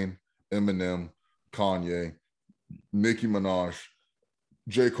 Lil Wayne, Eminem, Kanye, Nicki Minaj.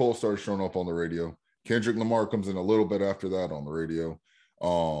 J. Cole started showing up on the radio. Kendrick Lamar comes in a little bit after that on the radio.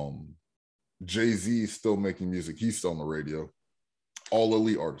 Jay-Z is still making music. He's still on the radio. All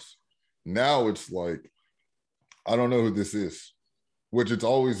elite artists. Now it's like, I don't know who this is, which it's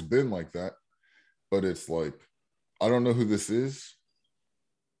always been like that. But it's like, I don't know who this is.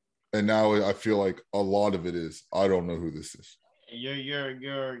 And now I feel like a lot of it is, I don't know who this is.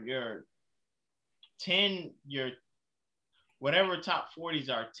 Your 10, whatever top 40s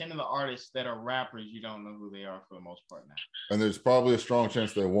are, 10 of the artists that are rappers, you don't know who they are for the most part now. And there's probably a strong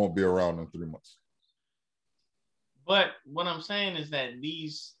chance they won't be around in 3 months. But what I'm saying is that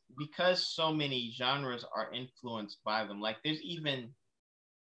because so many genres are influenced by them, like there's even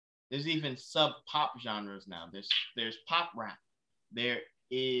sub pop genres now. There's pop rap. There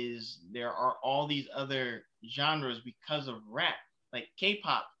are all these other genres because of rap. Like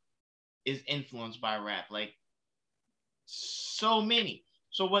K-pop is influenced by rap. Like so many.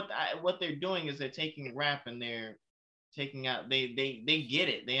 So what they're doing is they're taking rap and they're taking out. They get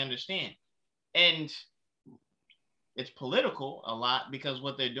it. They understand, and it's political a lot because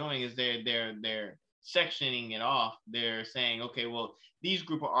what they're doing is they're sectioning it off. They're saying, okay, well, these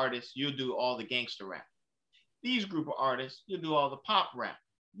group of artists, you'll do all the gangster rap. These group of artists, you'll do all the pop rap.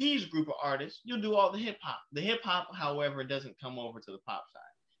 These group of artists, you'll do all the hip hop. The hip hop, however, doesn't come over to the pop side.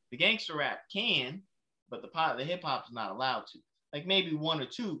 The gangster rap can, but the hip hop is not allowed to. Like maybe one or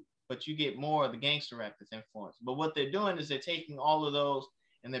two, but you get more of the gangster rap that's influenced. But what they're doing is they're taking all of those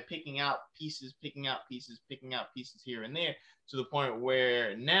and they're picking out pieces here and there, to the point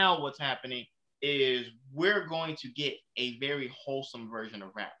where now what's happening is we're going to get a very wholesome version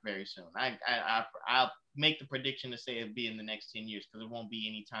of rap very soon. I'll make the prediction to say it'll be in the next 10 years, because it won't be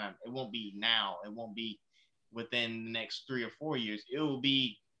any time. It won't be now. It won't be within the next 3 or 4 years. It will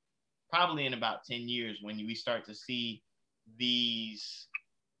be probably in about 10 years when we start to see these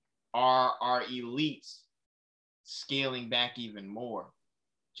our elites scaling back even more.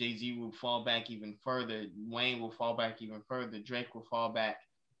 Jay-Z will fall back even further. Wayne will fall back even further. Drake will fall back.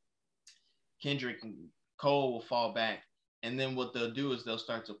 Kendrick and Cole will fall back. And then what they'll do is they'll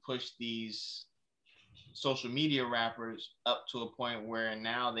start to push these social media rappers up to a point where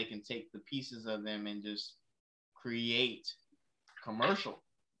now they can take the pieces of them and just create commercial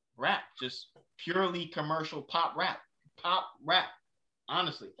rap, just purely commercial pop rap.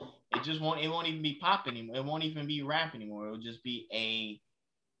 Honestly, it won't even be pop anymore. It won't even be rap anymore. It'll just be a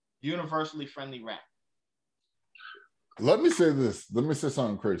universally friendly rap. Let me say this. Let me say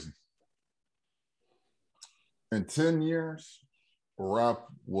something crazy. In 10 years, rap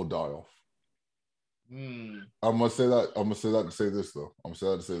will die off. I'm gonna say that. I'm gonna say that to say this though.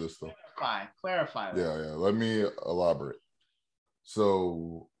 Clarify. Yeah. Let me elaborate.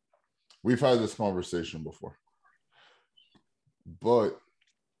 So we've had this conversation before. But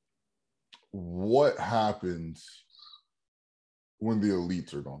what happens when the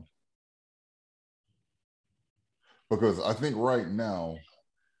elites are gone? Because I think right now,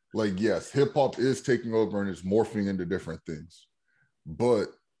 like, yes, hip hop is taking over and it's morphing into different things, but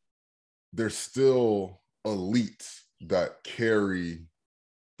there's still elites that carry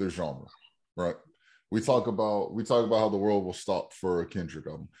the genre, right? We talk about how the world will stop for a Kendrick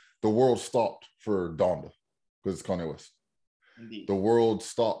album. The world stopped for Donda because it's Kanye West. Indeed. The world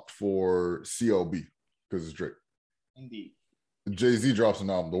stopped for CLB because it's Drake. Indeed. Jay-Z drops an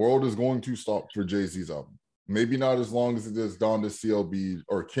album. The world is going to stop for Jay-Z's album. Maybe not as long as it is Donda, CLB,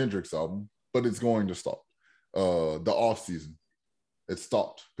 or Kendrick's album, but it's going to stop. The off season, it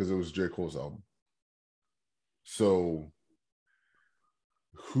stopped because it was J. Cole's album. So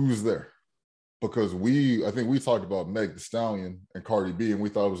who's there? Because I think we talked about Meg Thee Stallion and Cardi B, and we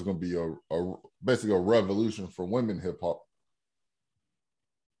thought it was going to be basically a revolution for women hip hop.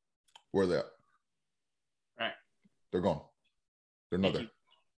 Where they at? Right. They're gone. They're not there.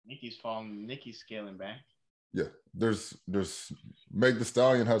 Nicki's falling. Nicki's scaling back. Yeah, there's Meg Thee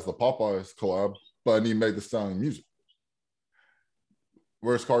Stallion has the Popeyes collab, but I need Meg Thee Stallion music.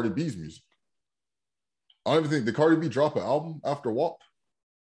 Where's Cardi B's music? I don't even think, did Cardi B drop an album after WAP?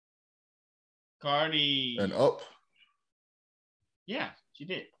 Cardi and Up? Yeah, she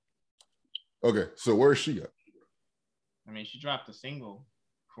did. Okay, so where is she at? I mean, she dropped a single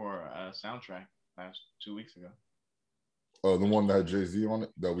for a soundtrack last 2 weeks ago. Oh, the one that had Jay-Z on it,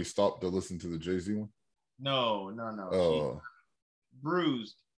 that we stopped to listen to the Jay-Z one? No.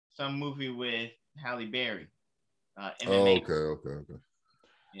 Bruised, some movie with Halle Berry. MMA. Okay.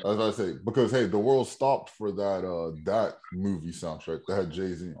 Yeah. I was about to say, because hey, the world stopped for that movie soundtrack that had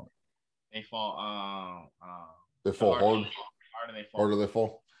Jay-Z on it. They fall hard. Harder they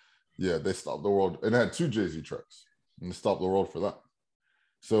fall. Yeah, they stopped the world. And it had 2 Jay-Z tracks. And they stopped the world for that.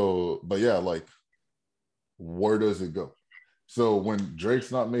 So, but yeah, like, where does it go? So when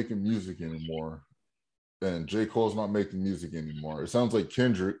Drake's not making music anymore and J. Cole's not making music anymore, it sounds like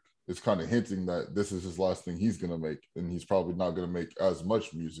Kendrick is kind of hinting that this is his last thing he's going to make, and he's probably not going to make as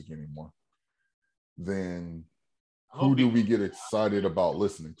much music anymore. Then who do we get excited about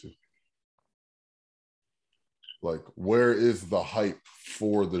listening to? Like, where is the hype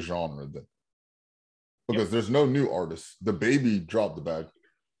for the genre then? Because there's no new artists. The Baby dropped the bag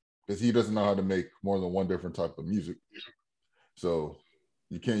because he doesn't know how to make more than one different type of music. So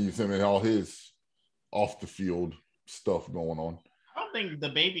you can't use him in all his off the field stuff going on. I don't think the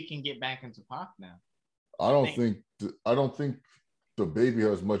Baby can get back into pop now. I don't think the Baby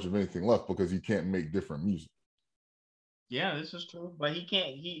has much of anything left because he can't make different music. Yeah, this is true. But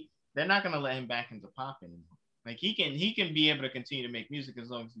they're not gonna let him back into pop anymore. Like he can be able to continue to make music as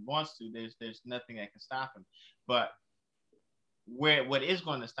long as he wants to. There's nothing that can stop him. But what is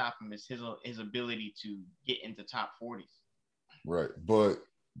going to stop him is his ability to get into top 40s. Right. But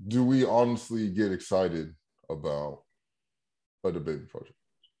do we honestly get excited about the Baby project?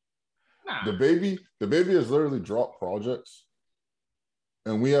 Nah. The Baby has literally dropped projects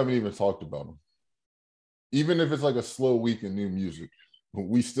and we haven't even talked about them. Even if it's like a slow week in new music,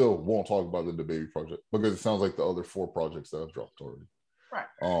 we still won't talk about the Baby project because it sounds like the other 4 projects that have dropped already. Right.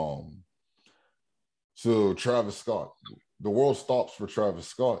 So Travis Scott, the world stops for Travis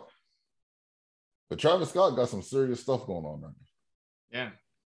Scott, but Travis Scott got some serious stuff going on right now.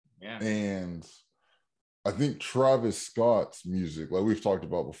 Yeah. And I think Travis Scott's music, like we've talked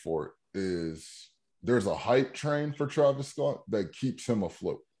about before, there's a hype train for Travis Scott that keeps him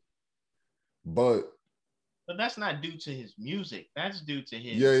afloat. But that's not due to his music. That's due to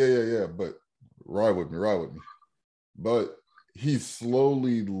his. Yeah. But ride with me. But he's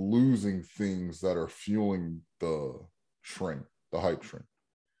slowly losing things that are fueling the train, the hype train.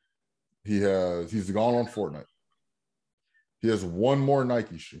 He's gone on Fortnite. He has one more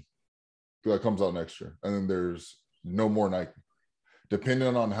Nike shoe that comes out next year, and then there's no more Nike.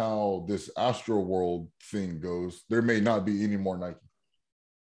 Depending on how this Astro World thing goes, there may not be any more Nike.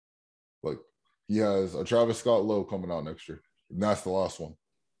 Like, he has a Travis Scott low coming out next year, and that's the last one.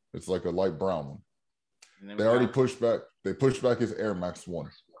 It's like a light brown one. They already pushed back. They pushed back his Air Max 1.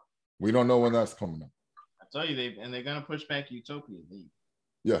 We don't know when that's coming out. I tell you, they're gonna push back Utopia.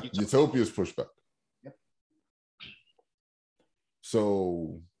 Utopia's pushed back. Yep.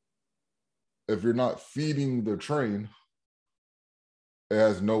 So if you're not feeding the train, it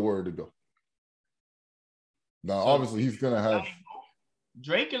has nowhere to go. Now, obviously, he's gonna have.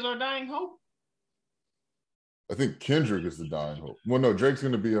 Drake is our dying hope. I think Kendrick is the dying hope. Well, no, Drake's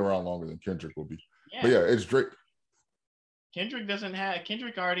gonna be around longer than Kendrick will be. Yeah. But yeah, it's Drake. Kendrick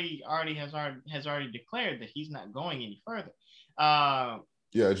already has declared that he's not going any further.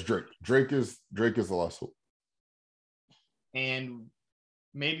 Yeah, it's Drake. Drake is the last hope. And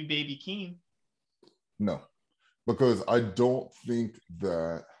maybe Baby Keem. No, because I don't think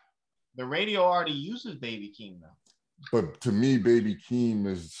that the radio already uses Baby Keem though. But to me, Baby Keem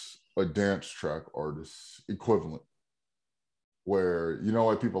is a dance track artist equivalent. Where you know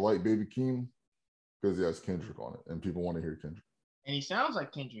why people like Baby Keem? Because he has Kendrick on it, and people want to hear Kendrick. And he sounds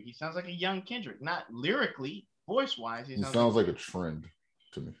like Kendrick. He sounds like a young Kendrick, not lyrically, voice-wise. He sounds like a trend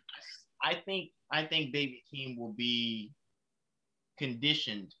to me. I think Baby Keem will be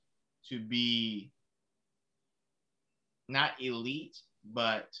conditioned to be not elite,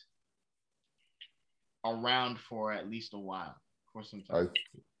 but around for at least a while, for some time.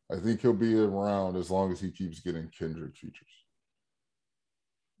 I think he'll be around as long as he keeps getting Kendrick features.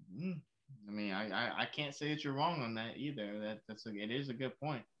 I mean, I can't say that you're wrong on that either. It is a good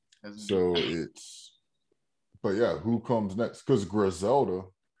point. But yeah, who comes next? Because Griselda,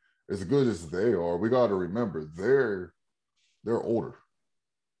 as good as they are, we got to remember they're older.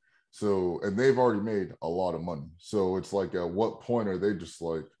 So, and they've already made a lot of money. So it's like, at what point are they just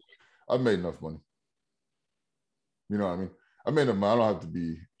like, I've made enough money? You know what I mean? I made enough money. I don't have to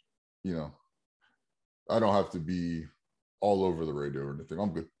be, you know, I don't have to be all over the radio or anything.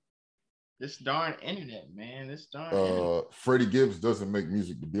 I'm good. This darn internet, man. This darn internet. Freddie Gibbs doesn't make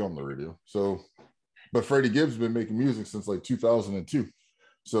music to be on the radio. So, but Freddie Gibbs been making music since like 2002.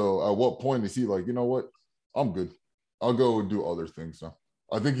 So at what point is he like, you know what? I'm good. I'll go and do other things now.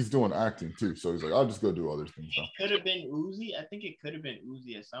 I think he's doing acting too. So he's like, I'll just go do other things now. It could have been Uzi. I think it could have been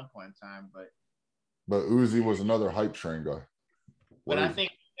Uzi at some point in time, but Uzi was another hype train guy. But I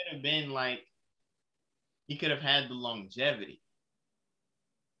think it could have been like, he could have had the longevity.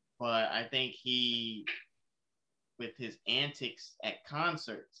 But I think he, with his antics at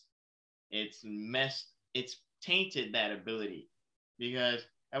concerts, it's tainted that ability. Because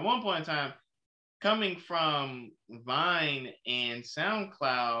at one point in time, coming from Vine and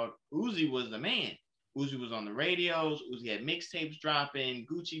SoundCloud, Uzi was the man. Uzi was on the radios. Uzi had mixtapes dropping.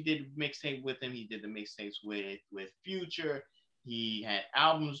 Gucci did mixtape with him. He did the mixtapes with Future. He had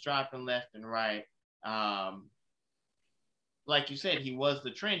albums dropping left and right. Like you said, he was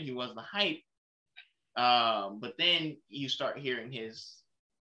the trend. He was the hype. But then you start hearing his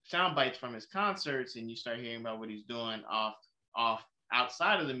sound bites from his concerts, and you start hearing about what he's doing off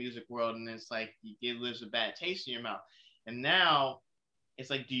outside of the music world, and it's like it leaves a bad taste in your mouth. And now it's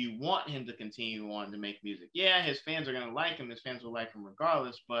like, do you want him to continue on to make music? Yeah, his fans are gonna like him. His fans will like him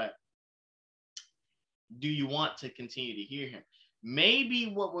regardless. But do you want to continue to hear him?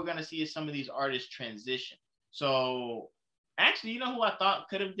 Maybe what we're gonna see is some of these artists transition. So actually, you know who I thought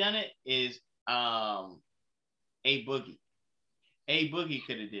could have done it is A Boogie. A Boogie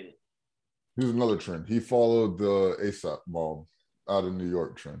could have did it. Here's another trend. He followed the ASAP Mob out of New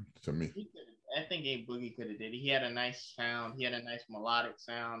York trend to me. I think A Boogie could have did it. He had a nice sound. He had a nice melodic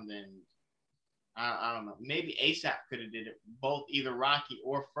sound, and I don't know. Maybe ASAP could have did it. Both, either Rocky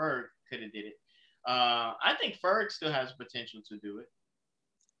or Ferg could have did it. I think Ferg still has potential to do it.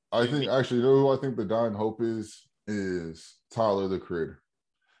 I think actually, you know who I think the dying hope is Tyler the Creator.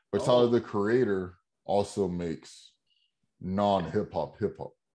 But Tyler the Creator also makes non-hip hop.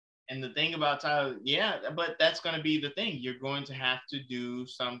 And the thing about Tyler, yeah, but that's going to be the thing. You're going to have to do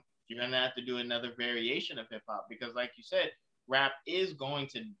another variation of hip hop, because like you said, rap is going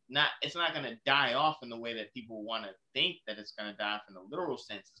to it's not going to die off in the way that people want to think that it's going to die off in the literal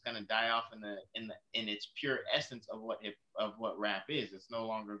sense. It's going to die off in its pure essence of what rap is. It's no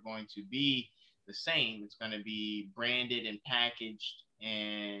longer going to be the same. It's going to be branded and packaged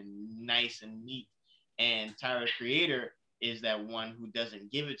and nice and neat. And Tyler Creator is that one who doesn't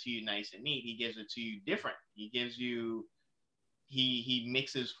give it to you nice and neat. He gives it to you different. He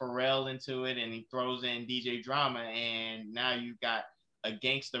mixes Pharrell into it, and he throws in DJ Drama, and now you've got a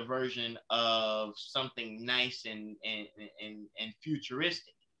gangster version of something nice and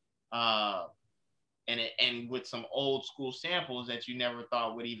futuristic, and with some old school samples that you never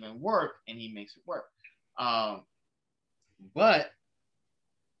thought would even work, and he makes it work. But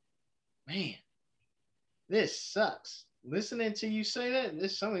man, this sucks. Listening to you say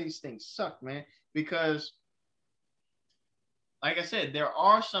that, some of these things suck, man, because like I said, there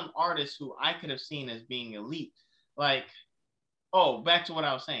are some artists who I could have seen as being elite. Like, back to what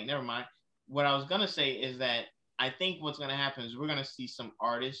I was saying. Never mind. What I was going to say is that I think what's going to happen is we're going to see some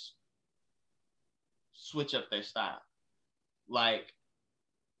artists switch up their style. Like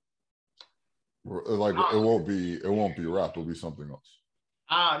it won't be rap. It'll be something else.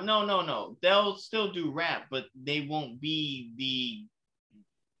 No. They'll still do rap, but they won't be the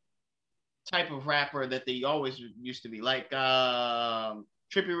type of rapper that they always used to be, like Trippie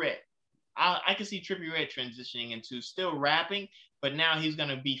Redd. I can see Trippie Redd transitioning into still rapping, but now he's going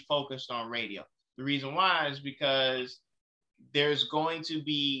to be focused on radio. The reason why is because there's going to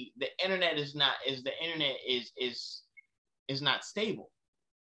be the internet is not stable.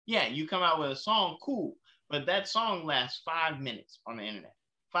 Yeah, you come out with a song, cool, but that song lasts 5 minutes on the internet.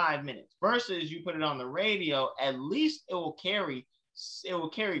 5 minutes versus you put it on the radio, at least it will carry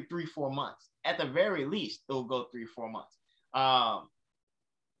 3-4 months. At the very least, it will go 3-4 months.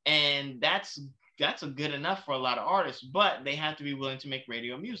 And that's a good enough for a lot of artists, but they have to be willing to make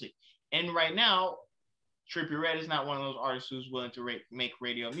radio music. And right now, Trippie Redd is not one of those artists who's willing to make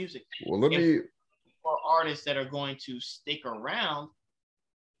radio music. Well, for artists that are going to stick around,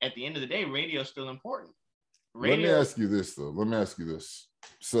 at the end of the day, radio is still important. Let me ask you this, though.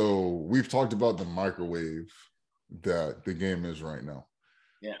 So we've talked about the microwave that the game is right now.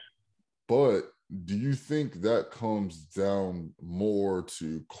 Yeah. But do you think that comes down more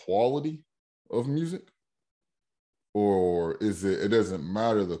to quality of music Or is it doesn't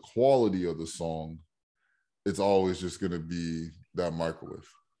matter the quality of the song, it's always just going to be that microwave?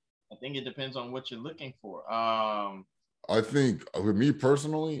 I think it depends on what you're looking for. I think with me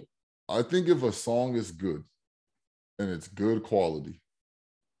personally, I think if a song is good and it's good quality,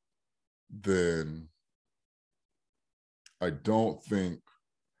 then I don't think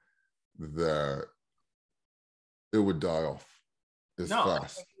that it would die off as no, I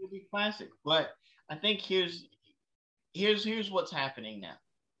fast. think it would be classic. But I think here's what's happening now.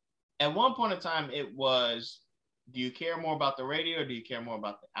 At one point in time, it was, do you care more about the radio or do you care more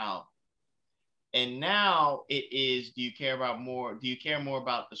about the album? And now it is, do you care more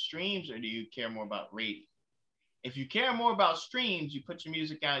about the streams or do you care more about radio? If you care more about streams, you put your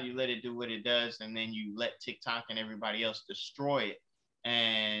music out, you let it do what it does, and then you let TikTok and everybody else destroy it,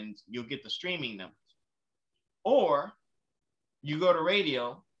 and you'll get the streaming numbers. Or you go to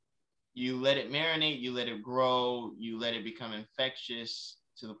radio, you let it marinate, you let it grow, you let it become infectious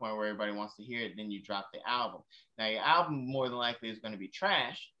to the point where everybody wants to hear it, then you drop the album. Now, your album more than likely is going to be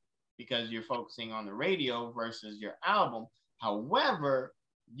trash because you're focusing on the radio versus your album. However,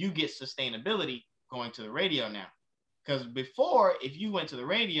 you get sustainability going to the radio now. Because before, if you went to the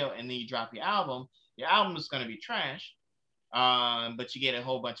radio and then you drop your album is going to be trash, but you get a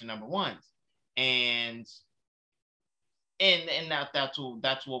whole bunch of number ones. And that's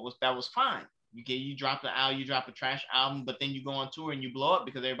what was fine. You drop the album, you drop a trash album, but then you go on tour and you blow up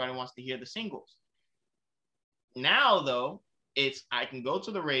because everybody wants to hear the singles. Now though, it's I can go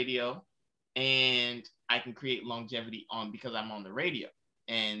to the radio and I can create longevity because I'm on the radio,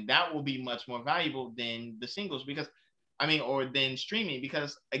 and that will be much more valuable than the singles or than streaming,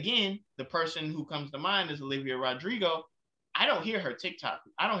 because again, the person who comes to mind is Olivia Rodrigo. I don't hear her TikTok.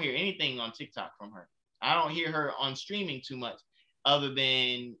 I don't hear anything on TikTok from her. I don't hear her on streaming too much, other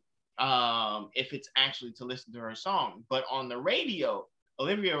than if it's actually to listen to her song. But on the radio,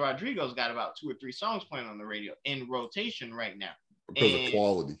 Olivia Rodrigo's got about 2 or 3 songs playing on the radio in rotation right now because of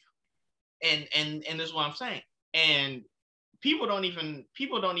quality. And this is what I'm saying. And people don't even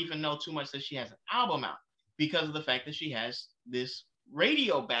know too much that she has an album out because of the fact that she has this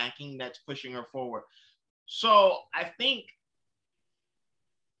radio backing that's pushing her forward. So I think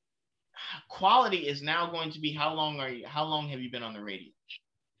quality is now going to be how long have you been on the radio,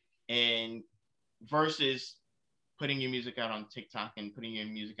 and versus putting your music out on TikTok and putting your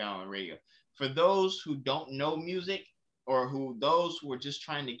music out on the radio. For those who don't know music, or those who are just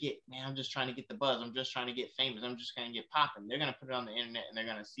trying to get, I'm just trying to get the buzz, I'm just trying to get famous, I'm just going to get popping, they're going to put it on the internet and they're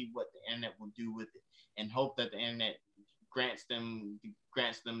going to see what the internet will do with it and hope that the internet grants them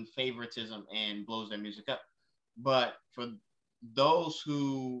favoritism and blows their music up. But for those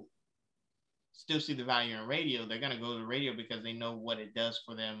who still see the value in radio, they're going to go to the radio because they know what it does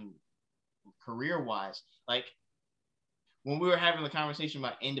for them career-wise. Like when we were having the conversation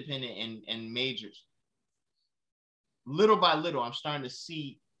about independent and majors, little by little, I'm starting to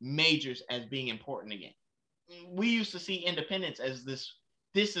see majors as being important again. We used to see independence as this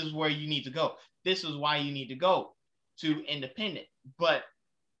is where you need to go. This is why you need to go to independent. But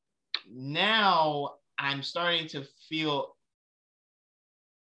now I'm starting to feel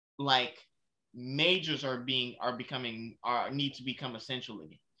like majors need to become essential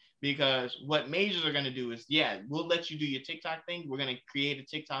again. Because what majors are going to do is, we'll let you do your TikTok thing. We're going to create a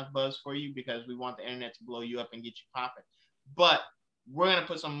TikTok buzz for you because we want the internet to blow you up and get you popping. But we're going to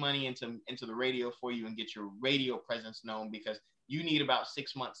put some money into the radio for you and get your radio presence known, because you need about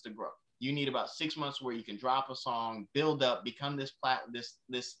 6 months to grow. You need about 6 months where you can drop a song, build up, become this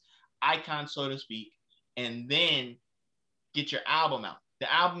icon, so to speak, and then get your album out.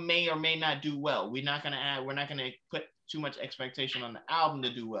 The album may or may not do well. We're not going to put too much expectation on the album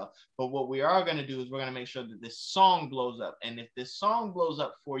to do well. But what we are going to do is we're going to make sure that this song blows up. And if this song blows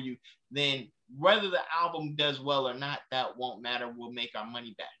up for you, then whether the album does well or not, that won't matter. We'll make our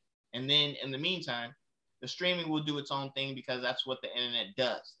money back. And then in the meantime, the streaming will do its own thing, because that's what the internet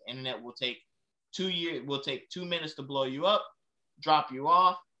does. The internet will take 2 years, will take 2 minutes to blow you up, drop you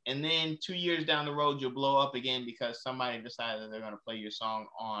off, and then 2 years down the road, you'll blow up again because somebody decided that they're going to play your song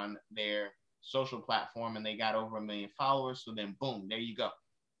on their social platform and they got over 1 million followers. So then boom, there you go.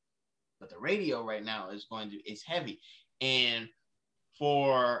 But the radio right now is heavy. And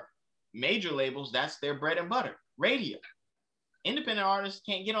for major labels, that's their bread and butter, radio. Independent artists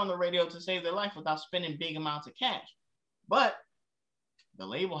can't get on the radio to save their life without spending big amounts of cash. But the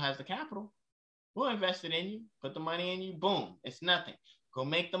label has the capital. We'll invest it in you, put the money in you, boom, it's nothing. Go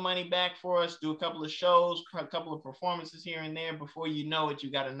make the money back for us, do a couple of shows, a couple of performances here and there. Before you know it,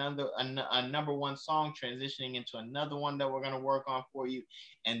 you got a number one song transitioning into another one that we're going to work on for you.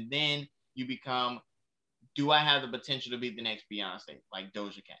 And then you become do I have the potential to be the next Beyonce, like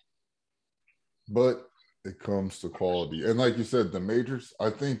Doja Cat? But it comes to quality. And like you said, the majors, I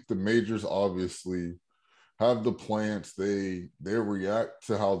think the majors obviously have the plants. They react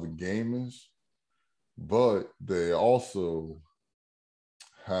to how the game is, but they also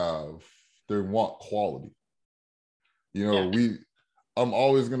they want quality. You know, I'm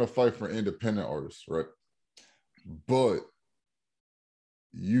always gonna fight for independent artists, right? But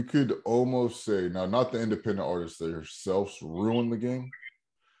you could almost say, now not the independent artists themselves ruin the game,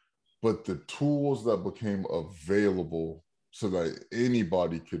 but the tools that became available so that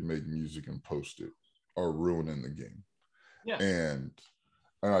anybody could make music and post it are ruining the game. Yeah. And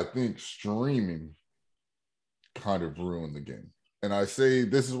I think streaming kind of ruined the game. And I say,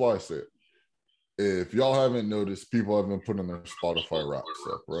 this is why I say it. If y'all haven't noticed, people have been putting their Spotify Wraps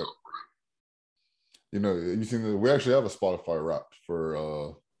up, right? You know, you seen we actually have a Spotify Wrap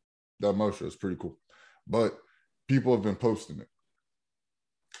for that motion. It's pretty cool. But people have been posting it.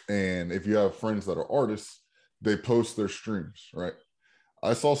 And if you have friends that are artists, they post their streams, right?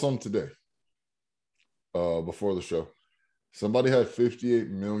 I saw some today before the show. Somebody had 58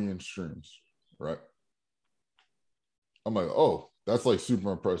 million streams, right? I'm like, oh, that's like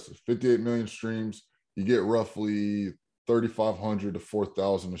super impressive. 58 million streams. You get roughly 3,500 to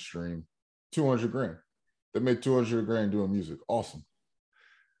 4,000 a stream, 200 grand. They made 200 grand doing music. Awesome.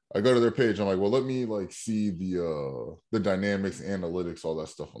 I go to their page. I'm like, well, let me like see the dynamics, analytics, all that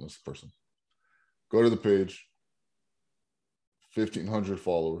stuff on this person. Go to the page. 1,500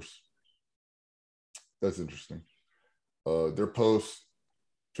 followers. That's interesting. Their post,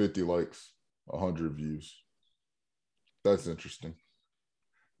 50 likes, 100 views. That's interesting.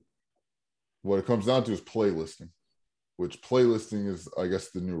 What it comes down to is playlisting, which playlisting is, I guess,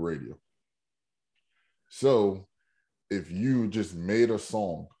 the new radio. So if you just made a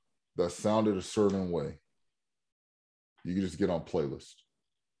song that sounded a certain way, you can just get on playlist.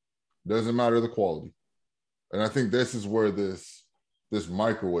 Doesn't matter the quality. And I think this is where this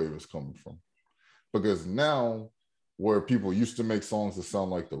microwave is coming from. Because now, where people used to make songs that sound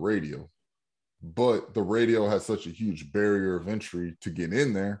like the radio, but the radio has such a huge barrier of entry to get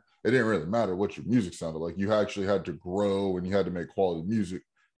in there, it didn't really matter what your music sounded like. You actually had to grow and you had to make quality music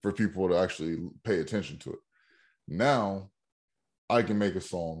for people to actually pay attention to it. Now, I can make a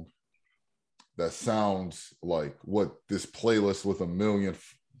song that sounds like what this playlist with 1 million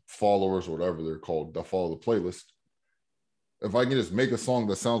followers, or whatever they're called, that follow the playlist. If I can just make a song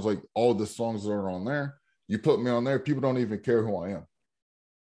that sounds like all the songs that are on there, you put me on there, people don't even care who I am.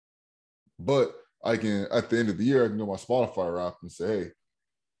 But I can, at the end of the year, I can go my Spotify Wrap and say, hey,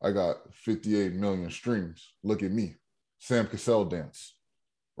 I got 58 million streams. Look at me. Sam Cassell dance,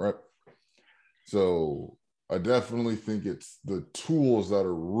 right? So I definitely think it's the tools that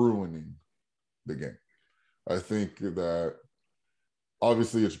are ruining the game. I think that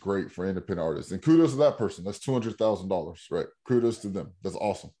obviously it's great for independent artists. And kudos to that person. That's $200,000, right? Kudos to them. That's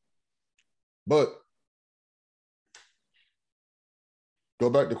awesome. But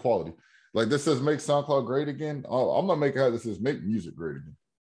go back to quality. Like this says make SoundCloud great again. I'm going to make it how this says make music great again.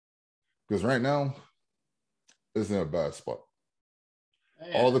 Because right now, it's in a bad spot.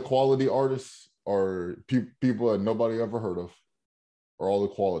 Yeah. All the quality artists are people that nobody ever heard of, are all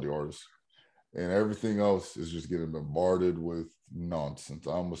the quality artists. And everything else is just getting bombarded with nonsense.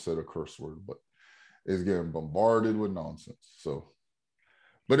 I almost said a curse word, but it's getting bombarded with nonsense. So,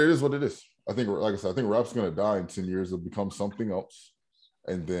 but it is what it is. I think, like I said, I think rap's going to die in 10 years. It'll become something else.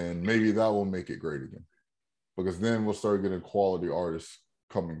 And then maybe that will make it great again. Because then we'll start getting quality artists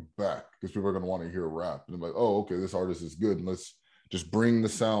coming back because people are going to want to hear rap. And they're like, oh, okay, this artist is good. And let's just bring the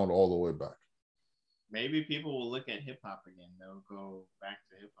sound all the way back. Maybe people will look at hip hop again. They'll go back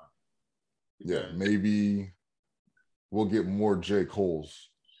to hip hop. Yeah, maybe we'll get more J. Cole's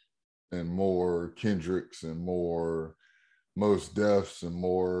and more Kendricks and more Mos Defs and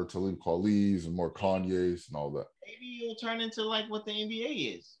more Talib Kweli's and more Kanye's and all that. Maybe it'll turn into like what the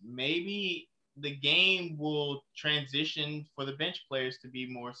NBA is. Maybe the game will transition for the bench players to be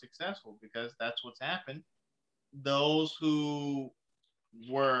more successful because that's what's happened. Those who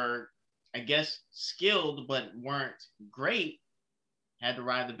were, I guess, skilled but weren't great had to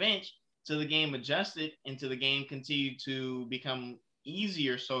ride the bench. So the game adjusted until the game continued to become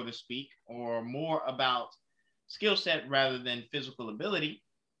easier, so to speak, or more about skill set rather than physical ability.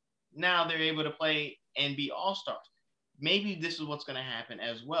 Now they're able to play and be all-stars. Maybe this is what's going to happen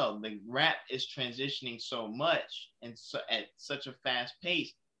as well. The rap is transitioning so much and so at such a fast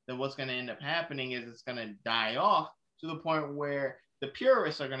pace that what's going to end up happening is it's going to die off to the point where the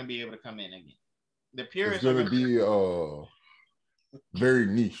purists are going to be able to come in again. The purists are going to be very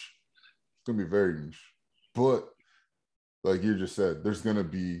niche. It's going to be very niche. But like you just said, there's gonna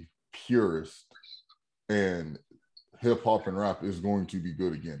be purists, and hip hop and rap is going to be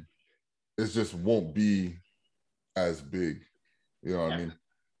good again. It just won't be as big. You know what I mean?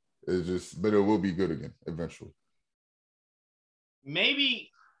 It's just, but it will be good again eventually. Maybe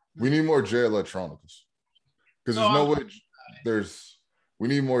we need more J Electronicas, because there's no way we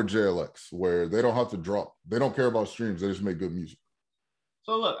need more JLX where they don't have to drop. They don't care about streams. They just make good music.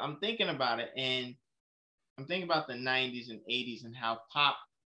 So look, I'm thinking about it, and I'm thinking about the 90s and 80s and how pop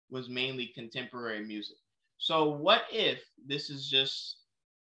was mainly contemporary music. So what if this is just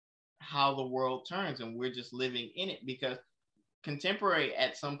how the world turns and we're just living in it? Because contemporary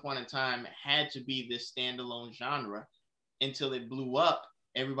at some point in time had to be this standalone genre until it blew up.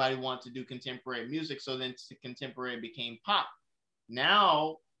 Everybody wanted to do contemporary music, so then contemporary became pop.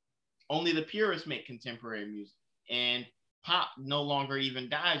 Now, only the purists make contemporary music, and pop no longer even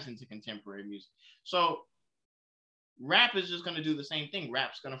dives into contemporary music. So rap is just going to do the same thing.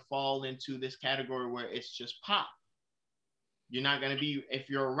 Rap's going to fall into this category where it's just pop. You're not going to be, if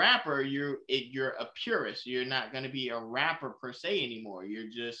you're a rapper, you're a purist. You're not going to be a rapper per se anymore. You're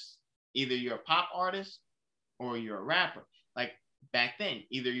just either you're a pop artist or you're a rapper. Like back then,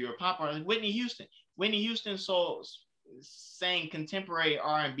 either you're a pop artist. Whitney Houston sang contemporary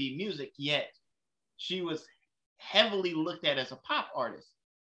R&B music, yet she was heavily looked at as a pop artist.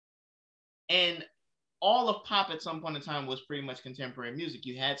 And all of pop at some point in time was pretty much contemporary music.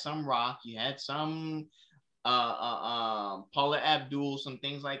 You had some rock, you had some Paula Abdul, some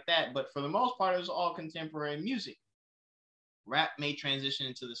things like that, but for the most part, it was all contemporary music. Rap may transition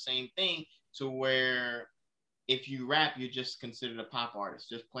into the same thing, to where if you rap, you're just considered a pop artist,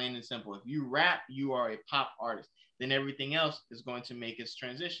 just plain and simple. If you rap, you are a pop artist. Then everything else is going to make its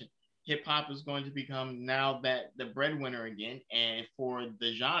transition. Hip hop is going to become now that the breadwinner again, and for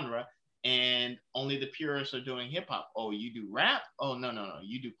the genre, and only the purists are doing hip hop. Oh, you do rap? Oh, no,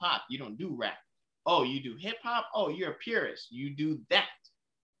 you do pop. You don't do rap. Oh, you do hip hop? Oh, you're a purist. You do that.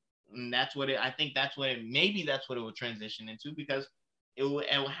 And that's what I think that's what maybe that's what it will transition into, because it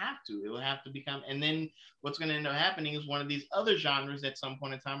will have to become, and then what's going to end up happening is one of these other genres at some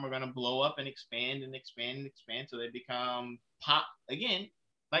point in time are going to blow up and expand and expand and expand till they become pop again,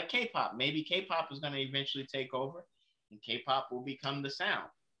 like K-pop. Maybe K-pop is going to eventually take over, and K-pop will become the sound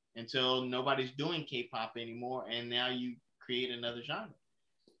until nobody's doing K-pop anymore, and now you create another genre.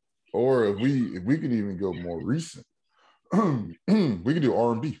 Or if we could even go more recent, we could do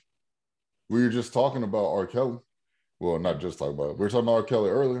R&B. We were just talking about R. Kelly. Well, not just talking about it. We were talking about R. Kelly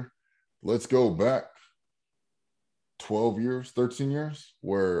earlier. Let's go back 12 years, 13 years,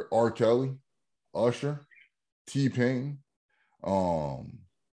 where R. Kelly, Usher, T-Pain,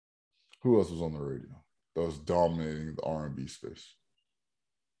 who else was on the radio that was dominating the R&B space?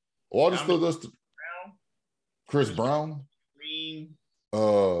 Well, I'll just throw this to Chris Brown,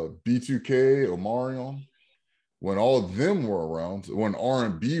 B2K, Omarion. When all of them were around, when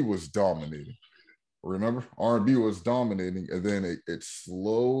R&B was dominating. Remember, R&B was dominating, and then it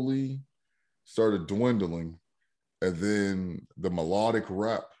slowly started dwindling, and then the melodic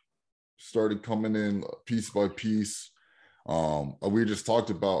rap started coming in piece by piece. We just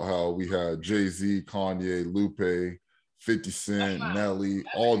talked about how we had Jay-Z, Kanye, Lupe, 50 Cent, Nelly,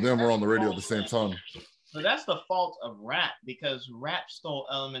 all of them were on the radio at the same time. So that's the fault of rap, because rap stole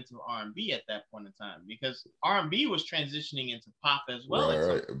elements of R&B at that point in time, because R&B was transitioning into pop as well.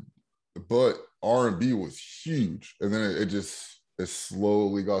 Right. But R&B was huge, and then it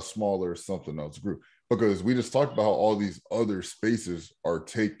slowly got smaller. Something else grew, because we just talked about how all these other spaces are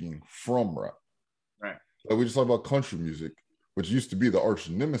taking from rap. Right. Like we just talked about country music, which used to be the arch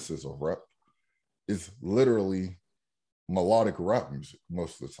nemesis of rap, is literally melodic rap music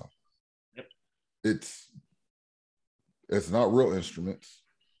most of the time. Yep. It's not real instruments.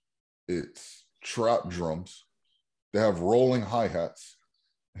 It's trap drums. They have rolling hi-hats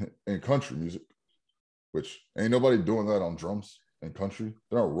in country music, which ain't nobody doing that on drums in country.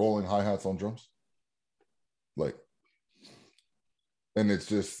 They're not rolling hi-hats on drums. And it's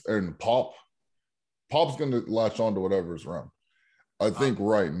just, and pop's gonna latch on to whatever's around. I think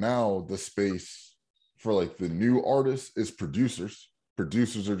right now the space for like the new artists is producers.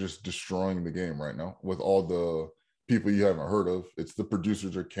 Producers are just destroying the game right now with all the people you haven't heard of. It's the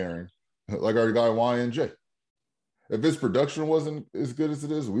producers are carrying, like our guy YNJ. If his production wasn't as good as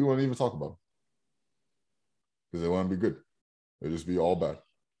it is, we wouldn't even talk about it, because it wouldn't be good. It'd just be all bad.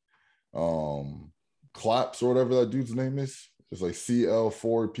 Claps or whatever that dude's name is. It's like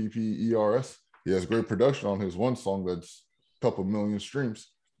CL4PPERS. He has great production on his one song that's a couple million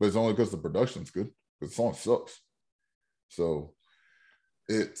streams, but it's only because the production's good. The song sucks. So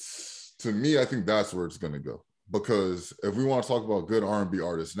it's to me, I think that's where it's going to go. Because if we want to talk about good R&B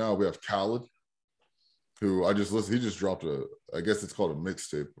artists, now we have Khaled, who I just listened. He just dropped I guess it's called a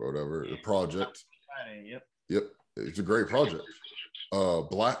mixtape or whatever, a project. Yep. It's a great project.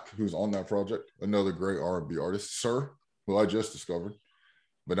 Black, who's on that project, another great R&B artist. Sir, who I just discovered.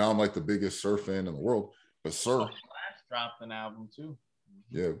 But now I'm like the biggest Sir fan in the world. But Sir. Black dropped an album too.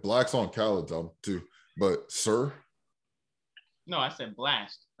 Yeah, Black's on Khaled's album too. But Sir. No, I said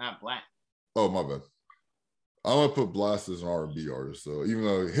Blast, not Black. Oh, my bad. I'm gonna put Blast as an R&B artist, though. Even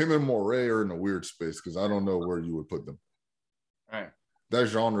though him and Morray are in a weird space because I don't know where you would put them. All right. That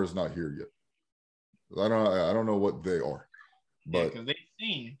genre is not here yet. I don't know what they are. But because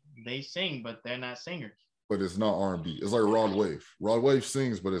they sing, but they're not singers. But it's not R&B. It's like Rod Wave. Rod Wave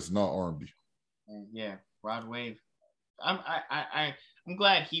sings, but it's not R&B. Yeah, Rod Wave. I'm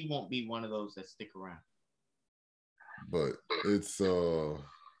glad he won't be one of those that stick around. But it's and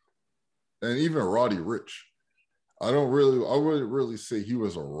even Roddy Ricch. I wouldn't really say he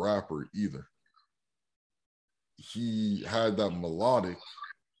was a rapper either. He had that melodic,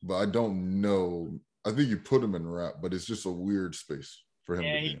 but I don't know. I think you put him in rap, but it's just a weird space for him to be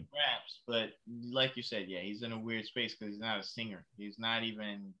in. Yeah, he raps, but like you said, yeah, he's in a weird space because he's not a singer. He's not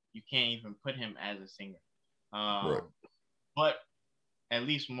even, you can't even put him as a singer. Right. But at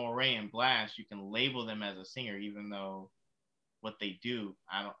least Morray and Blast, you can label them as a singer, even though what they do,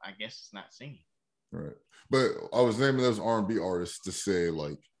 I guess it's not singing. Right. But I was naming those R&B artists to say,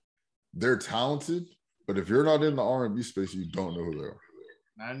 like, they're talented, but if you're not in the R&B space, you don't know who they are.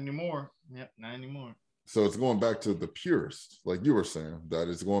 Not anymore. Yep, not anymore. So it's going back to the purists, like you were saying, that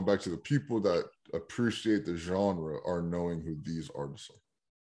it's going back to the people that appreciate the genre are knowing who these artists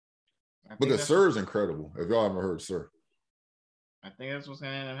are. Because Sir is incredible. If y'all haven't heard Sir. I think that's what's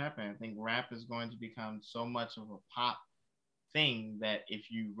going to end up happening. I think rap is going to become so much of a pop thing that if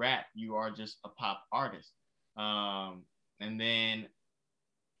you rap, you are just a pop artist. And then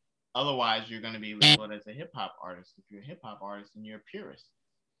otherwise, you're going to be labeled as a hip hop artist. If you're a hip hop artist, then you're a purist.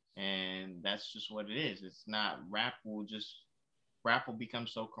 And that's just what it is. It's not, rap will become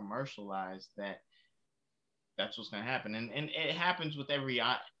so commercialized that that's what's going to happen. And it happens with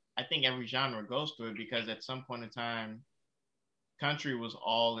I think every genre goes through it, because at some point in time, country was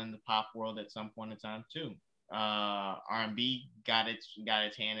all in the pop world at some point in time too. R&B got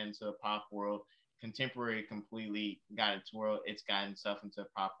its hand into the pop world. Contemporary completely got its world. It's gotten itself into the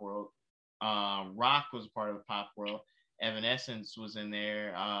pop world. Rock was part of the pop world. Evanescence was in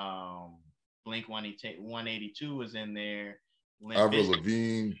there. Blink 182 was in there. Avril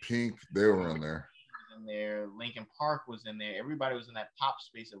Lavigne, Pink, they were in there. Linkin Park was in there. Everybody was in that pop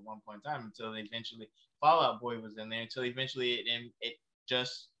space at one point in time until eventually Fall Out Boy was in there. Until eventually it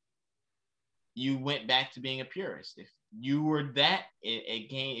just, you went back to being a purist. If you were that,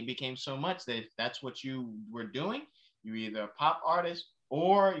 it became so much that if that's what you were doing, you were either a pop artist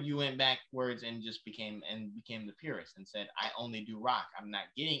or you went backwards and just became the purist and said, I only do rock. I'm not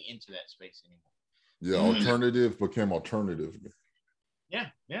getting into that space anymore. Yeah, alternative became alternative. Yeah.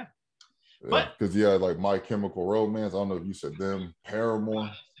 But because like My Chemical Romance, I don't know if you said them,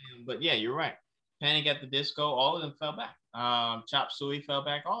 Paramore. But yeah, you're right. Panic at the Disco, all of them fell back. Chop Suey fell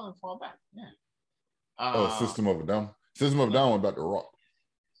back, all of them fall back. Yeah. System of a Down. System of a Down went back to rock.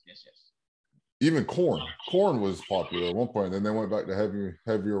 Yes. Even Korn. Korn was popular at one point, and then they went back to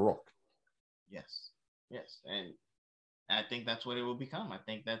heavier rock. Yes. And I think that's what it will become. I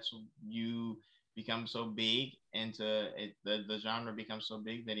think that's, you become so big into it, the genre becomes so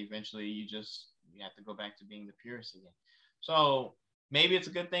big that eventually you have to go back to being the purist again. So maybe it's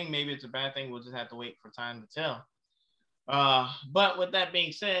a good thing, maybe it's a bad thing. We'll just have to wait for time to tell. But with that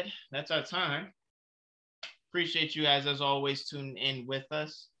being said, that's our time. Appreciate you guys, as always, tuning in with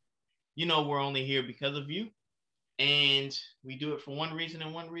us. You know we're only here because of you, and we do it for one reason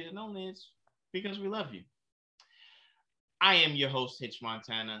and one reason only. It's because we love you. I am your host, Hitch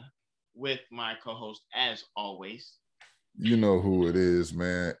Montana, with my co-host, as always. You know who it is,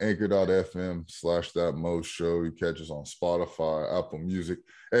 man. Anchor.fm/That Show. You catch us on Spotify, Apple Music.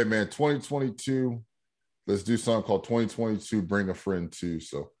 Hey, man, 2022. Let's do something called 2022 Bring a Friend Too.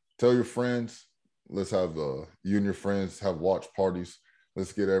 So tell your friends. Let's have you and your friends have watch parties.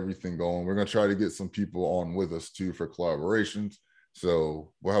 Let's get everything going. We're going to try to get some people on with us too for collaborations.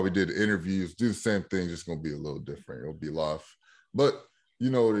 So how we did interviews, do the same thing, just going to be a little different. It'll be live. But you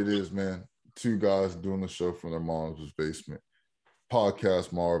know what it is, man. Two guys doing the show from their mom's basement.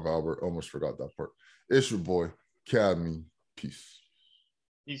 Podcast, Marv Albert. Almost forgot that part. It's your boy, Cadme. Peace.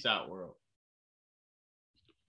 Peace out, world.